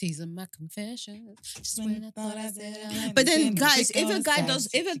 These are my confessions. Just when I thought I said I But then, Jim, guys, big if a girls guy stand does,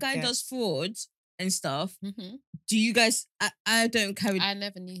 if a to guy get- does fraud and stuff. Mhm. Do you guys? I don't carry. I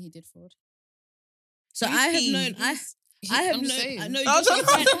never knew he did fraud. So Who's I have he? known. I have I'm just known. saying. I know. Oh, Just don't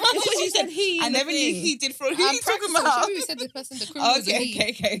know. it's because you said he. I in the never knew thing. he did fraud. Who I'm are you talking practicing. about? Sure, you said the person, the criminal was a Okay,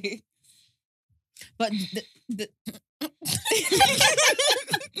 he. okay. But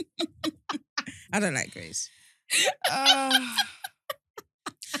I don't like Grace. So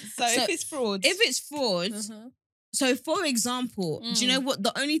So if it's fraud, If it's fraud, Mhm. so for example, do you know Mm. what?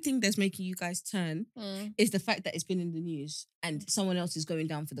 The only thing that's making you guys turn Mm. is the fact that it's been in the news and someone else is going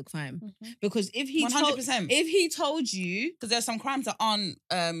down for the crime. Mhm. Because if he 100%. if he told you, because there's some crimes that aren't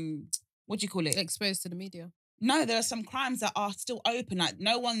what do you call it? Exposed to the media. No, there are some crimes that are still open. Like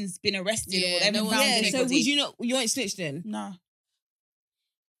no one's been arrested or Yeah, they haven't no one's found yeah. been anybody. So would you not? You won't snitch then. No.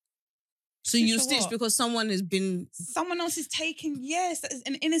 So you Snitch or snitch what? because someone has been. Someone else is taking, yes, that is-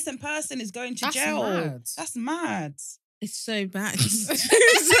 an innocent person is going to That's jail. mad. That's mad. It's so bad.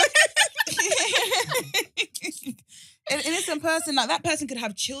 An innocent person, like that person could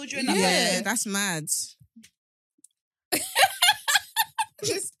have children. that yeah, person- that's mad.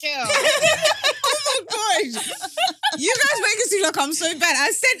 This girl. Oh my gosh. You guys make it seem like I'm so bad.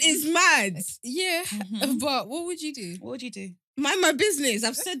 I said it's mad. Yeah, Mhm. but what would you do? What would you do? Mind my business.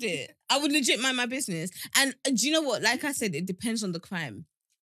 I've said it. I would legit mind my business. And do you know what? Like I said, it depends on the crime.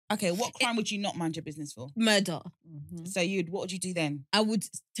 Okay, what crime would you not mind your business for? Murder. So what would you do then? I would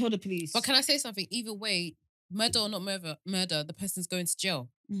tell the police. But can I say something? Either way, murder or not murder, the person's going to jail.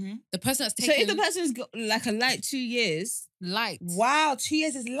 Mm-hmm. The person that's So taking if the person's got like a light 2 years, light. Wow, 2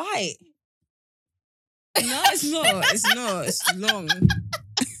 years is light. no, it's not. It's not. It's long.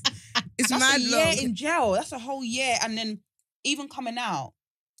 It's That's mad a year long. in jail. That's a whole year. And then even coming out,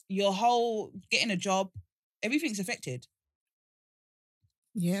 your whole getting a job, everything's affected.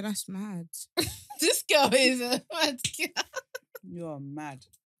 Yeah, that's mad. This girl is a mad girl. You're mad.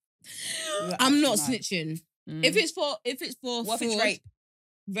 You're I'm actually not mad. snitching. Mm. If it's for What if it's fraud, rape?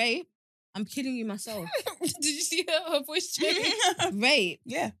 rape, I'm killing you myself. Did you see her voice change? Rape,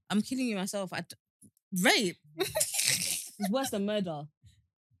 Yeah. I'm killing you myself. Rape is worse than murder.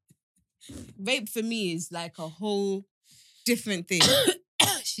 Rape for me is like a whole different thing.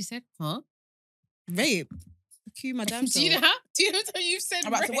 She said, huh? Rape. Cue my damn Do you self. know how? Do you know how you've said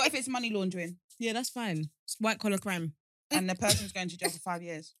All right, so rape? what if it's money laundering Yeah, that's fine. It's white collar crime. and the person's going to jail for 5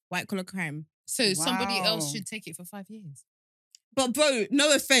 years? White collar crime. So somebody Wow. else should take it for 5 years. But bro,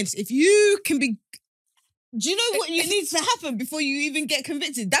 no offense. If you can be, do you know what you needs to happen before you even get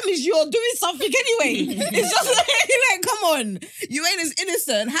convicted? That means you're doing something anyway. It's just like, come on, you ain't as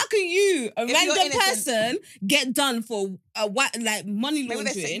innocent. How can you, a If you're random innocent- person, get done for a white like money Maybe they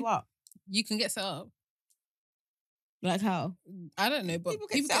set laundering? you up. You can get set up. Like how? I don't know, but People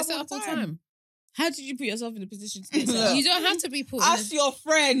people get get set set up up all all the the time. time. How did you put yourself in a position to get set Look. up? You don't have to be put in Ask your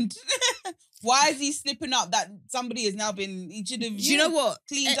friend. Why is he slipping up that somebody has now been, he should have Do you know what?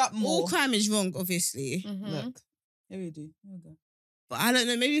 cleaned up more. All crime is wrong, obviously. Mhm. Look, here we do. Here we go. But I don't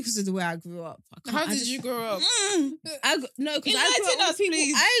know, maybe because of the way I grew up. How did you grow up? No, because Enlighten us,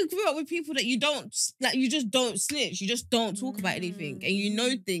 please. I grew up with people that you don't like. You just don't snitch. You just don't talk about anything, and you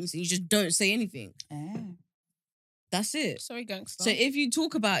know things, and you just don't say anything. That's it. Sorry, gangster. So if you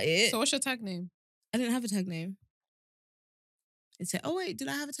talk about it, So what's your tag name? I didn't have a tag name. It said, "Oh wait, did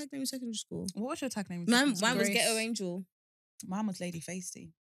I have a tag name in secondary school?" What was your tag name? Mine was Grace. Ghetto Angel. Mine was Lady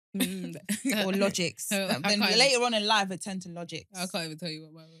Feisty. Mm. Or Logics. I Then can't later on in life, it turned to Logics. I can't even tell you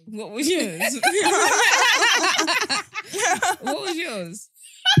what mine was. What was yours? What was yours?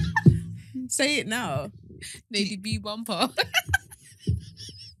 Say it now. Lady B Bumper.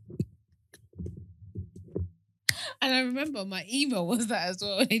 And I remember my email was that as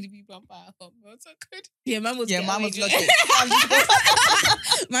well. Lady B Bumper at Hotmail. So good. Yeah, mine was. Yeah, Ghetto mine was Angel. Logics.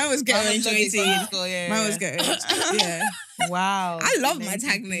 Mine was Ghetto Mine was Angel Logics 18. underscore, yeah, Mine yeah. was Ghetto Angel. Yeah. Wow. I love my Lady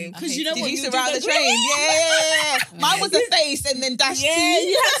tag B. name I because you hate know it. what? Did you You used to ride do the train? Yeah. Mine was a face and then dash Yeah, T.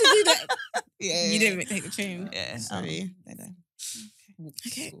 you had to do that. Yeah. You didn't take the train. Yeah. Sorry. They don't. Walk to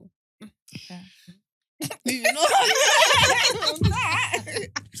Okay. school. Moving on.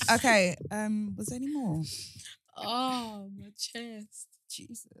 Okay. Was there any more? Oh, my chest.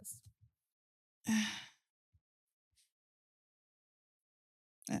 Jesus.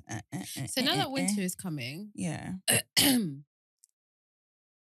 So now that winter is coming, Yeah.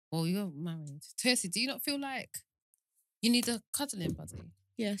 well, you're married. Tercy, do you not feel like you need a cuddling buddy?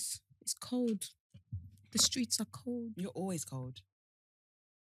 Yes, it's cold. The streets are cold. You're always cold.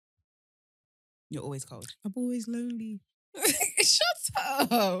 You're always cold. I'm always lonely.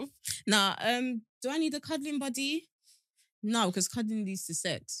 Shut up. Nah, do I need a cuddling buddy? No, because cuddling leads to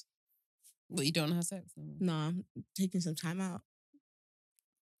sex. But you don't have sex? No. Nah, I'm taking some time out.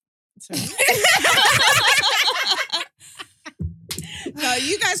 Sorry. No,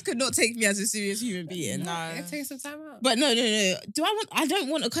 you guys could not take me as a serious human being. No. Take some time out. But no. I don't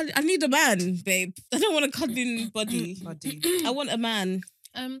want a cuddling. I need a man, babe. I don't want a cuddling buddy. I want a man.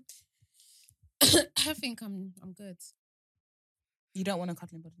 I think I'm good. You don't want a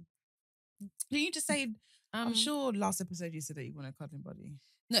cuddling buddy. Didn't you just say? I'm Um, sure last episode you said that you want a cuddling buddy.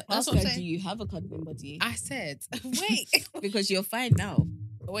 No, that's Ask what I'm her, do saying. you have a cuddling buddy? I said, wait, Because you're fine now.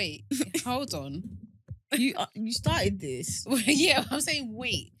 wait, hold on. You started this. Yeah, I'm saying,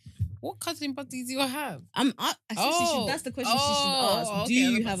 wait. What cuddling buddies do you have? That's the question she should ask. okay, Do I was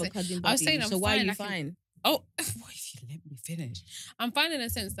you about have to a say- cuddling I buddy? was saying I'm so why are fine, you I can- fine? Oh, what if you let me finish? I'm fine in a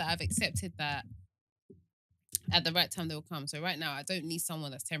sense that I've accepted that at the right time they will come. So right now, I don't need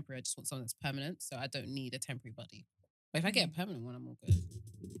someone that's temporary. I just want someone that's permanent. So I don't need a temporary buddy. But if I get a permanent one, I'm all good.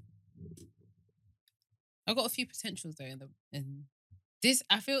 I've got a few potentials though in this.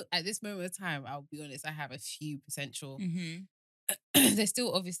 I feel at this moment of time, I'll be honest, I have a few potential. Mm-hmm. There's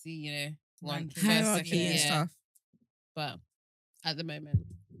still obviously, one Ranking. first, Hierarchy second, and yeah. stuff. But at the moment,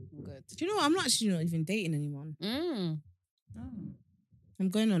 I'm good. Do you know what? I'm actually not even dating anyone. Oh. I'm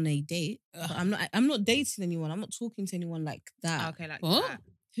going on a date. But I'm not dating anyone. I'm not talking to anyone like that. Okay, like What? that.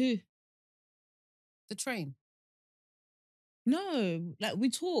 Who? The train. No. Like we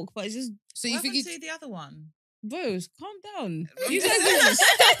talk, but it's just So What you think happened you to the other one? bros, calm down. I'm You just- guys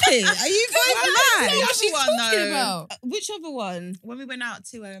stop it. Are you What going happened to the mad? other one though? about? Which other one? When we went out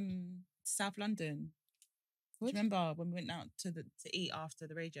to South London. Do you remember when we went out to eat after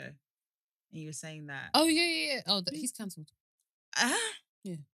the radio? And you were saying that. Oh yeah. Oh, he's cancelled. Ah?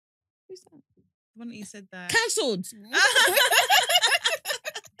 Who's that? The one that you said that. Cancelled.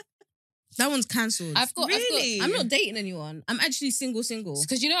 That one's cancelled. Really? I'm not dating anyone. I'm actually single.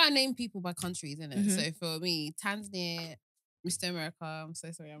 Because I name people by countries, innit? Mhm. So for me, Tanzania, Mr. America, I'm so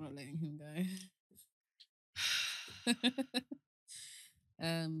sorry, I'm not letting him go.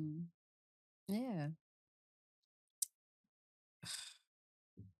 Yeah.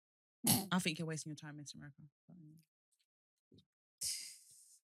 I think you're wasting your time, Miss America.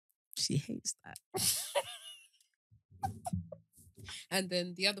 She hates that. And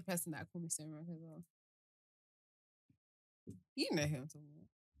then the other person that I call Mr. America as well. You know who I'm talking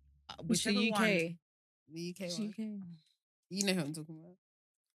about. Which the Whichever UK. one. The UK It's one. UK. You know who I'm talking about.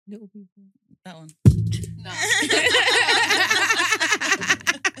 Little people. That one. No.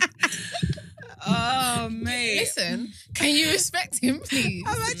 Oh, mate. Listen, can you respect him, please?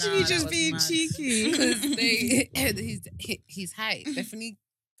 I'm actually Nah, just that was being mad. cheeky. Because his height definitely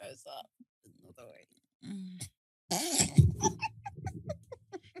goes up another way.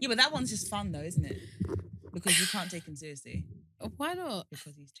 Yeah, but that one's just fun though, isn't it? Because you can't take him seriously Why not?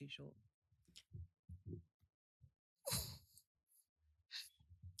 because he's too short.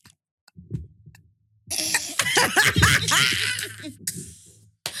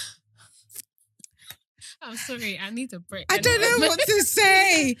 I'm sorry, I need a break. I don't know what to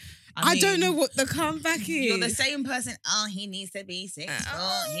say. I don't know mean, what the comeback is. You're the same person. Oh, he needs to be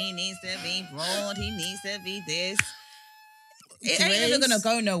 6'4". He needs to be broad. He needs to be this. It ain't never gonna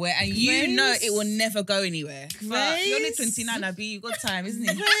go nowhere, and you know it will never go anywhere. But you're only 29, Abby. You got time, isn't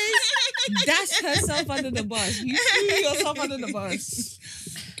it? Dash herself under the bus. You threw yourself under the bus.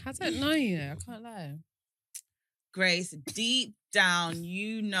 I don't know, I can't lie. Grace, deep down,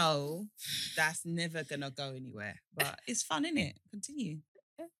 you know that's never gonna go anywhere. But it's fun, innit? Continue.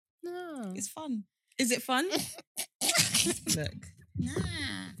 No. It's fun. Is it fun? Look.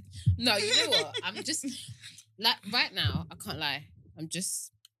 No, you know what? I'm just like right now, I can't lie.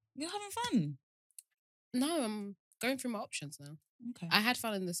 You're having fun. No, I'm going through my options now. Okay. I had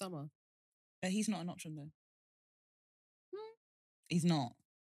fun in the summer. But he's not an option though. He's not.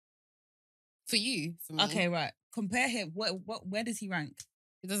 For you, for me. Okay, right. Compare him. Where does he rank?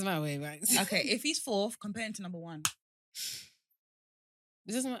 It doesn't matter where he ranks. Okay, if he's 4th, compare him to number 1.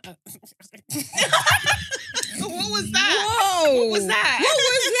 It doesn't matter. What was that? Whoa. What was that? What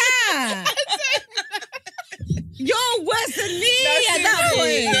was that? You're worse than me at that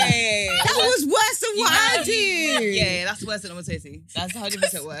point. Yeah. That was worse than what I do. Yeah, that's worse than Omotosi. That's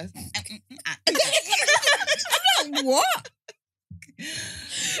 100% worse. What?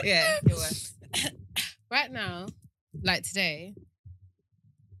 Yeah, you're worse. Right now, like today,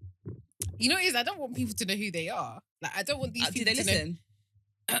 you know what it is? I don't want people to know who they are. Like, I don't want these Do people they to listen?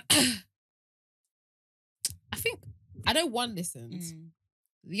 know. I think, I know one listens.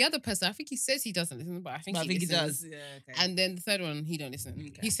 The other person, I think he says he doesn't listen, but I think, I think he listens. does. Yeah, okay. And then the third one, he don't listen.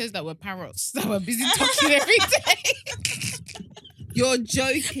 Okay. He says that we're parrots, that we're busy talking every day. You're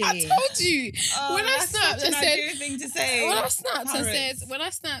joking. I told you. When I that's snapped, such an I said- Nigerian thing to say. When I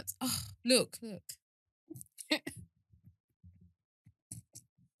snapped, Parrots. oh, look.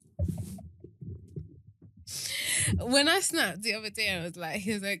 When I snapped the other day, I was like,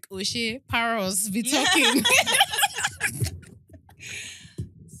 he was like, oh shit, parrots be talking.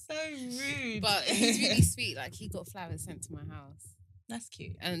 So rude. But he's really sweet. Like, he got flowers sent to my house. That's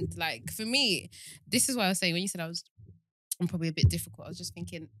cute. And like, for me, this is what I was saying when you said I'm probably a bit difficult. I was just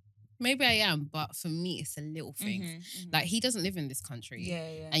thinking, maybe I am, but for me, it's a little thing. Like, he doesn't live in this country.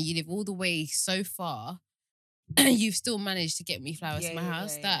 yeah. And you live all the way so far, and you've still managed to get me flowers to my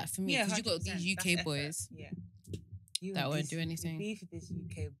house. That for me, because you got 100%. these That's UK effort. boys. Yeah. You That and won't this- do anything. the beef with these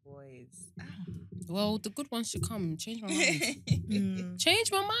UK boys. Well, the good ones should come. Change my mind. Mm.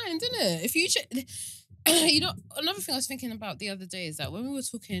 Change my mind, innit? If you, you know, another thing I was thinking about the other day is that when we were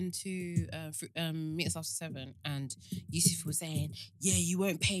talking to Meet Us After 7, and Yusuf was saying, "Yeah, you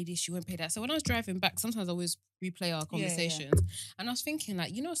won't pay this, you won't pay that." So when I was driving back, sometimes I always replay our conversations, and I was thinking,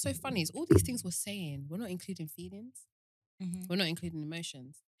 like, you know, what's so funny is all these things we're saying, we're not including feelings, we're not including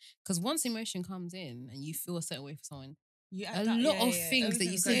emotions, because once emotion comes in and you feel a certain way for someone, a lot of things that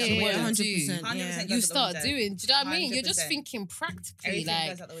you say you want to do, 100%. you start doing. Do you know what I mean? You're just 100%. thinking practically, Everything like,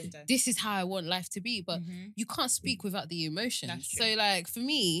 goes out the window. this is how I want life to be, but Mhm. you can't speak without the emotions. That's true. So, like, for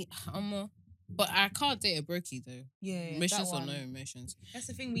me, but I can't date a brokey though. Emotions that or one. no emotions. That's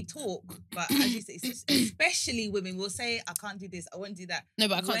the thing, we talk, but as you say, especially women will say, I can't do this, I won't do that. No,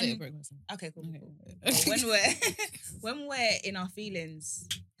 but I can't When- date a broke person. Okay, cool. Okay. cool. But when we're when we're in our feelings,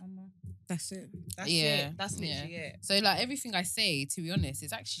 That's it. that's Yeah, it. That's literally it. So, like, everything I say, to be honest,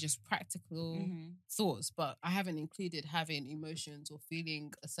 is actually just practical Mhm. thoughts, but I haven't included having emotions or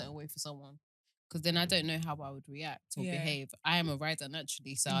feeling a certain way for someone. Because then I don't know how I would react or Yeah. behave. I am a rider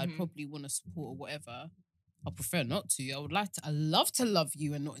naturally, so I'd Mhm. probably want to support or whatever. I prefer not to. I love to love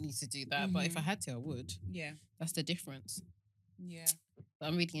you and not need to do that. But if I Mhm. had to, I would. Yeah, That's the difference. yeah. But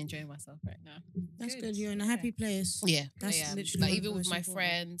I'm really enjoying myself right now. That's Good, good. You're in a yeah. happy place. Yeah, That's I am. literally Like, one of even the with most my important.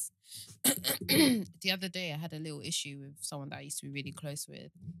 friends. The other day, I had a little issue with someone that I used to be really close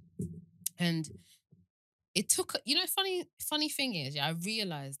with, and it took, you know, funny thing is, I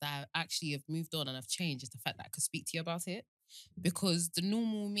realized that I actually have moved on and I've changed. Is the fact that I could speak to you about it, because the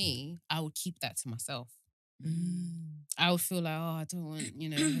normal me, I would keep that to myself. I would feel like, oh, I don't want, you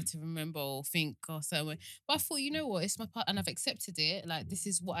know, her to remember or think or so. But I thought, you know what, it's my part and I've accepted it. Like, this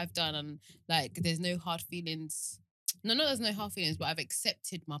is what I've done, and like, there's no hard feelings. No, there's no hard feelings, but I've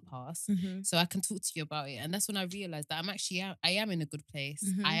accepted my past, so I can talk to you about it. And that's when I realized that I am in a good place.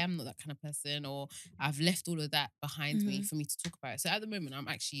 I am not that kind of person, or I've left all of that behind me for me to talk about it. So at the moment, I'm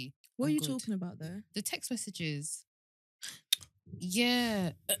actually. What I'm are you good. talking about though? The text messages.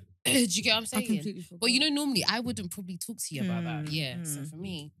 Yeah. Do you get what I'm I saying? completely forgot. But you know, normally I wouldn't probably talk to you about that. Mm, Yeah. So mm. for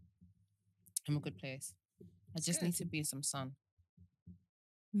me, I'm a good place. I just Good. need to be in some sun.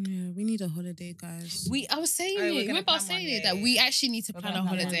 Yeah, we need a holiday, guys. I was saying Oh, we're it. gonna Remember I was plan saying one, it yeah, that we yeah. actually need to We're plan a gonna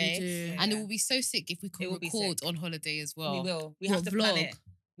plan one. holiday. We do. And it will be so sick if we could will be record sick. on holiday as well. We will. We What, have to plan vlog? it.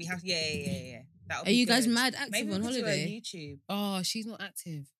 We have, yeah. That'll Are be you guys good. mad active Maybe on we could do a holiday? YouTube. Oh, she's not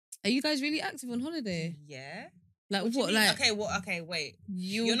active. Are you guys really active on holiday? Yeah. Like What? do you what? mean? Like Okay, wait.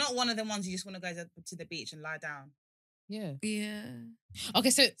 You're not one of the ones who just want to go to the beach and lie down. Yeah. Yeah. Okay,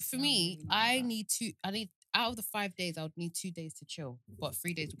 so for I'm me, really not like I need out of the 5 days, I would need 2 days to chill. But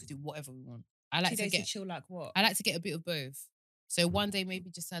 3 days we could do whatever we want. I like 2 to days get to chill, like what? I like to get a bit of both. So one day maybe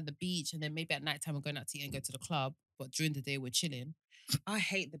just at the beach, and then maybe at night time we're going out to eat and go to the club. But during the day we're chilling. I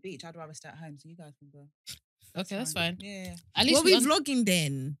hate the beach. I'd rather stay at home, so you guys can go. Okay, that's fine. Yeah. At least What are we vlogging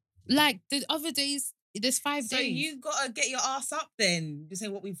then? like the other days. There's 5 So days. you gotta get your ass up then. You say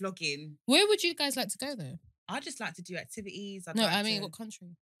what we vlogging. Where would you guys like to go though? I just like to do activities. I mean, what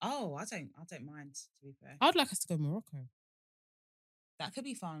country? Oh, I don't mind. To be fair, I'd like us to go Morocco. that could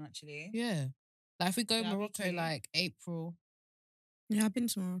be fun actually. Yeah, like if we go Yeah, me Morocco too. like April, Yeah, I've been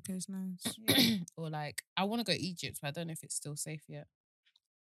to Morocco. It's nice. Yeah. or like I want to go Egypt, but I don't know if it's still safe yet.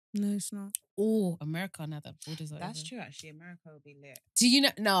 No, it's not. Or America now that borders are That's open. true. Actually, America will be lit. Do you know?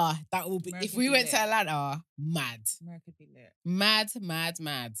 Nah, that will be. America If we be went lit. to Atlanta, mad, America would be lit. mad.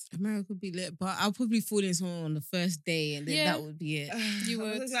 America would be lit, but I'll probably fall in someone on the first day, and then Yeah. that would be it. You I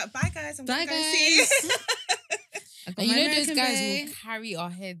was would. like, bye guys. I'm Bye, gonna go see you. I got And you my know those American guys bae. will carry our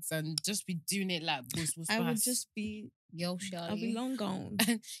heads and just be doing it like bus, I would just be. yo I'll be Charlie. long gone.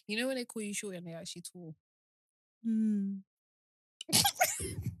 You know when they call you short and they're actually tall. Hmm.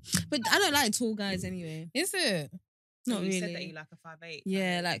 But I don't like tall guys anyway. Is it? So Not you really. said that you like a 5'8".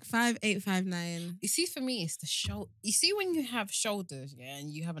 Yeah, like 5'8", 5'9". You see, for me, it's the shoulder. You see, when you have shoulders, yeah, and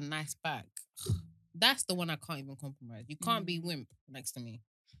you have a nice back, That's the one I can't even compromise. You can't be wimp next to me.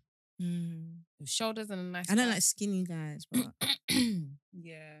 With shoulders and a nice. I don't back. like skinny guys, but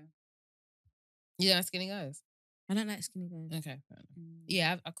Yeah. You don't like skinny guys. I don't like skinny guys. Okay, fair enough.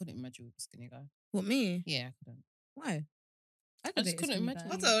 Yeah, I couldn't imagine with a skinny guy. What, me? Yeah, I couldn't. Why? I just couldn't imagine.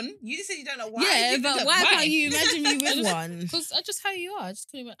 Hold on. You said you don't know why. Yeah, You but don't- why can't you imagine me with one? Because I just how you are. I just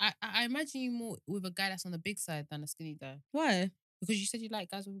couldn't. I imagine you more with a guy that's on the big side than a skinny guy. Why? Because you said you like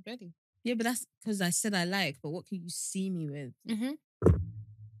guys with a belly. Yeah, but that's because I said I like, but what can you see me with? Mm-hmm.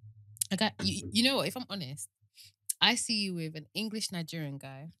 I got you. You know what? If I'm honest, I see you with an English Nigerian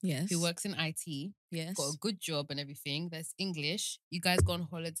guy Yes. who works in IT, Yes. got a good job and everything. That's English. You guys go on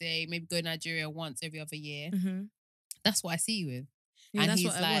holiday, maybe go to Nigeria once every other year. Mm-hmm. That's what I see you with. Yeah, And that's he's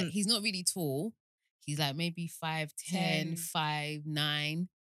what I like, want. he's not really tall. He's like maybe 5'10", 10. 5'9".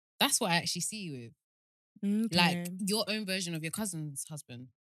 That's what I actually see you with. Okay. Like your own version of your cousin's husband.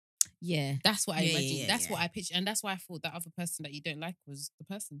 yeah. That's what I Yeah, imagine. yeah, That's yeah. what I picture. And that's why I thought that other person that you don't like was the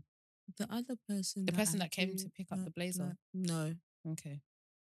person. The other person. The person I that came do to pick up not the blazer. like- No. Okay.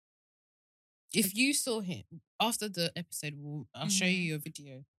 If you saw him after the episode, I'll show Mm-hmm. you your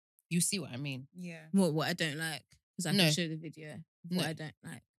video. You see what I mean. Yeah. What I don't like. Because I No. can show the video. of No. What I don't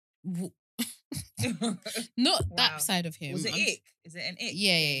like. Not Wow. that side of him. Was it I'm just- ick? Is it an ick?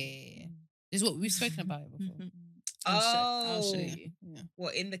 Yeah. This is what we've spoken about it before. I'll show Oh. you. Yeah.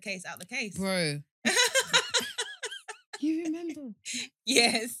 What, in the case, out the case? Bro. You remember?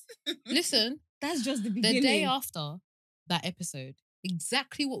 Yes. Listen, That's just the the beginning. day after that episode,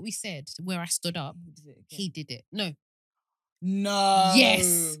 exactly what we said, where I stood up, he did it. No. No.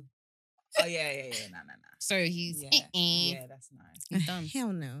 Yes. Oh, yeah. No. So he's Yeah. Yeah, that's nice. he's done.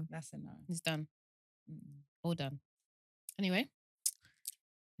 Hell no. That's a no. He's done. Mm-mm. All done. Anyway,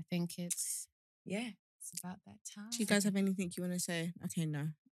 I think it's Yeah. It's about that time. Do you guys have anything you want to say? Okay, no.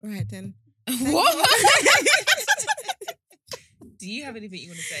 All right then. what? Do you have anything you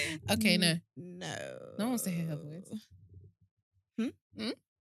want to say? Okay, no. No. No one wants to hear her voice.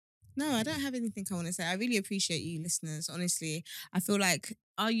 No, I don't have anything I want to say. I really appreciate you, listeners. Honestly, I feel like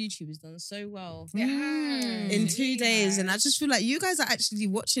our YouTube has done so well It has. in It 2 really days, and I has. just feel like you guys are actually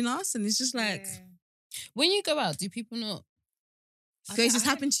watching us, and it's just like, Yeah. When you go out, do people not? Grace, it's I-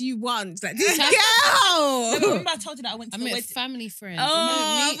 happened to you once. Like this No, girl. remember I told you that I went to I the met wedding. family friends. Oh, You know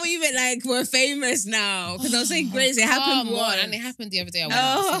I me- thought you meant like we're famous now. Because I was saying, Grace, it happened Come on, once. and it happened the other day. I went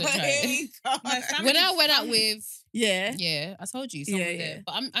out, Oh, so don't try it. No, family- When I went out with, yeah. yeah, I told you someone Yeah, there. yeah.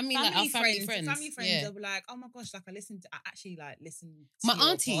 But I mean, like our family friends. Family friends, Yeah. they were like, "Oh my gosh!" Like I actually like listened. To My your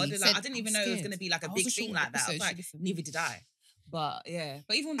auntie pod. Like, said, I didn't even "I'm know it was scared." gonna be like a I big wasn't sure thing what like that. I was episode she like, listened. neither did I. But yeah,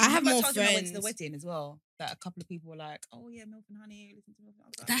 but even I have remember more told you when I went to the friends. wedding as well. That a couple of people were like, "Oh yeah, Milk and Honey, listen to Milk and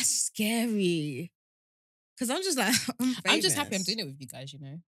Honey." I was like, That's scary. Because I'm just like, I'm just happy I'm famous. doing it with you guys. You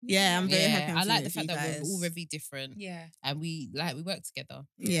know. Yeah, I'm very happy. I'm I doing like it the with fact you that we're guys. all very different Yeah. and we work together.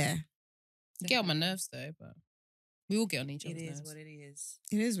 Yeah, You get on my nerves though, but we all get on each It other's is nerves. what it is.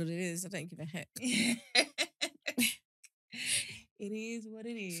 it is what it is. I don't give a heck. It is what it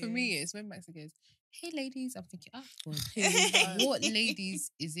is. For me, it's when Max goes, "Hey ladies," I'm thinking, "Oh God, here we go. What ladies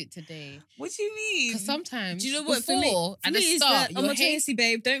is it today?" What do you mean? Because sometimes Do you know what? before For at me, the it's start, the you're hate- Omotoyinsi,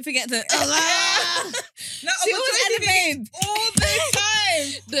 babe. Don't forget the. No, She I'm always trying had to a think babe. all the time.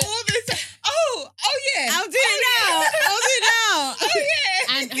 The- all the time. Oh yeah. I'll do it now. I'll do it now. Oh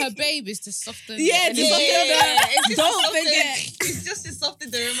yeah. and her babe is to soften. Yeah, the to energy. soften the- It's just Don't to soften- forget. It's just to soften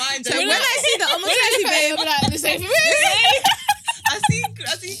the reminder. So when I see the When I Omotoyinsi, say babe, I'm like, the same for me.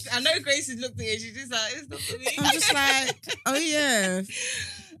 I know Grace has looked at it. She's just like, it's not for me. I'm just like, oh yeah,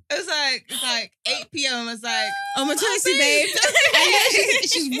 it's like 8 p.m. It's like, Omotoyinsi, babe. And then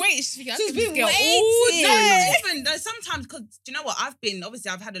she's waiting. She's thinking, I She's keep this been girl all waiting. no, day. not even. No, sometimes, because do you know what? Obviously,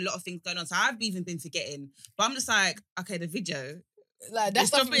 I've had a lot of things going on. So I've even been forgetting. But I'm just like, okay, the video. Like That's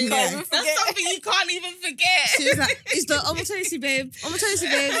that's something, something. that's something you can't even forget. She was like, it's the Omotoyinsi, babe. Omotoyinsi,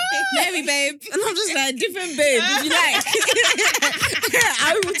 babe. Mary, babe. And I'm just like, different babe, if you like.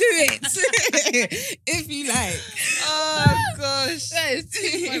 I will do it. If you like. Oh, gosh. That is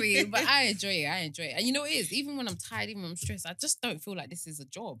too funny, but I enjoy it. And you know what it is? Even when I'm tired, even when I'm stressed, I just don't feel like this is a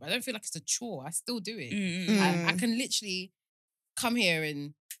job. I don't feel like it's a chore. I still do it. I can literally come here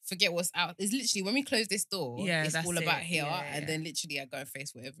and forget what's out. It's literally when we close this door, Yeah, it's that's all about it. here, Yeah, and yeah. then literally I go and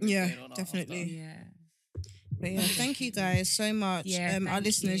face whatever. is Yeah, going on definitely. after. Yeah. But yeah, thank you guys so much. Yeah, our thank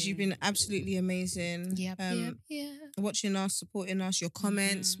listeners, you. you've been absolutely amazing. Yeah. Watching us, supporting us, your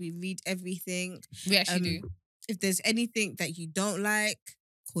comments, we read everything. We actually do. If there's anything that you don't like,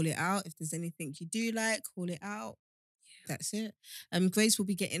 call it out. If there's anything you do like, call it out. That's it. Grace will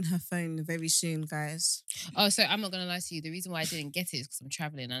be getting her phone very soon, guys. Oh, so I'm not gonna lie to you. The reason why I didn't get it is because I'm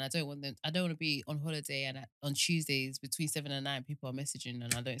traveling and I don't want them. I don't want to be on holiday and on Tuesdays between 7 and 9, people are messaging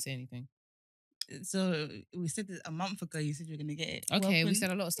and I don't say anything. So we said this a month ago. You said you were gonna get it. Okay, we Welcome.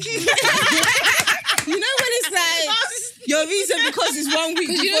 said a lot of stuff. You know when it's like your reason because it's 1 week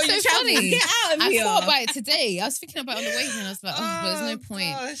 'Cause before you know you so travel. funny. Get out of I here. thought about it today. I was thinking about it on the way here and I was like, oh, but there's no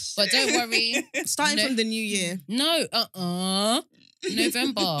point. Gosh. But don't worry. Starting No. from the new year. No,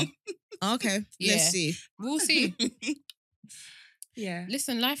 November. Okay, Yeah. let's see. We'll see. Yeah.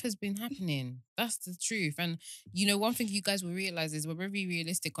 Listen, life has been happening. That's the truth. And you know, one thing you guys will realize is we're very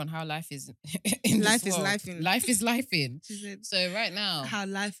realistic on how life is in this Life is world. lifing. Life is lifing. She said So right now, how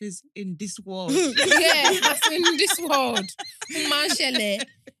life is in this world. yeah, that's in this world. Man, Shelley,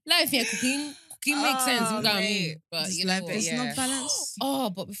 life here cooking makes sense. You know what I mean? mate. But Just you know life what? is Yeah. not balanced. Oh,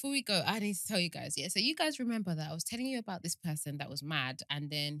 but before we go, I need to tell you guys. Yeah, so you guys remember that I was telling you about this person that was mad, and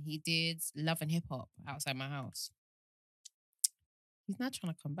then he did Love and Hip Hop outside my house. He's now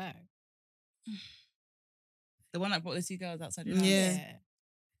trying to come back. The one that brought the two girls outside your house. Yeah.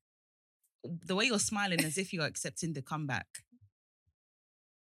 The way you're smiling as if you're accepting the comeback.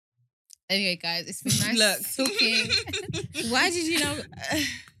 Anyway, guys, it's been nice Look. talking Why did you know?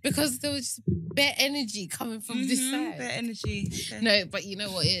 because there was just bare energy coming from this side. Their energy. No, but you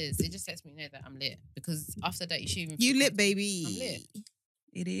know what it is? It just lets me know that I'm lit. Because after that, you should even You feel lit, baby. I'm lit.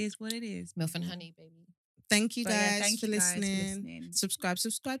 It is what it is. Milf and honey, baby. Thank you But yeah, guys, thank for, you guys listening. Subscribe.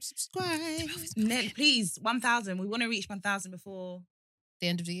 Please, 1,000. We want to reach 1,000 before The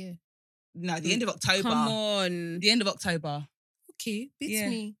end of the year. the end of October. Come on. The end of October. Okay, beats Yeah.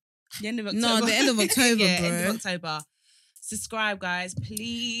 me. The end of October. No, the end of October, yeah, bro. End of October. Subscribe, guys,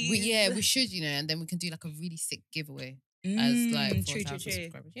 please. We should, you know, and then we can do like a really sick giveaway as like true, 4,000 true.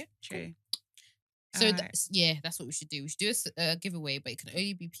 subscribers. Yeah, True. So Alright. that's what we should do. We should do a giveaway, but it can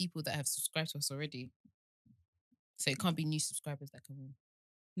only be people that have subscribed to us already. So it can't be new subscribers that can win.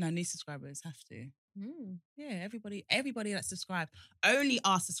 No, new subscribers have to. Mm. Yeah, everybody that's subscribed. Only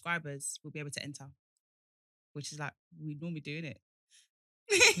our subscribers will be able to enter. Which is like we normally doing it.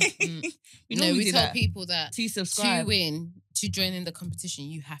 we No, normally we do tell that. people that To subscribe. to win, to join in the competition,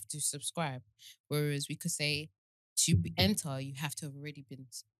 you have to subscribe. Whereas we could say enter, you have to have already been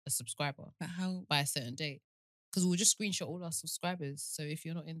a subscriber But how by a certain date. Because we'll just screenshot all our subscribers. So if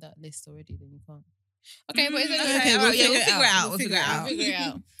you're not in that list already, then you can't. Okay, but it's okay, okay. we'll we'll figure figure it it out. out. We'll figure it out. We'll figure it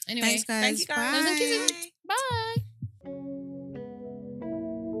out. Anyway, Thanks, guys. Thank you guys. Bye. Bye. Bye.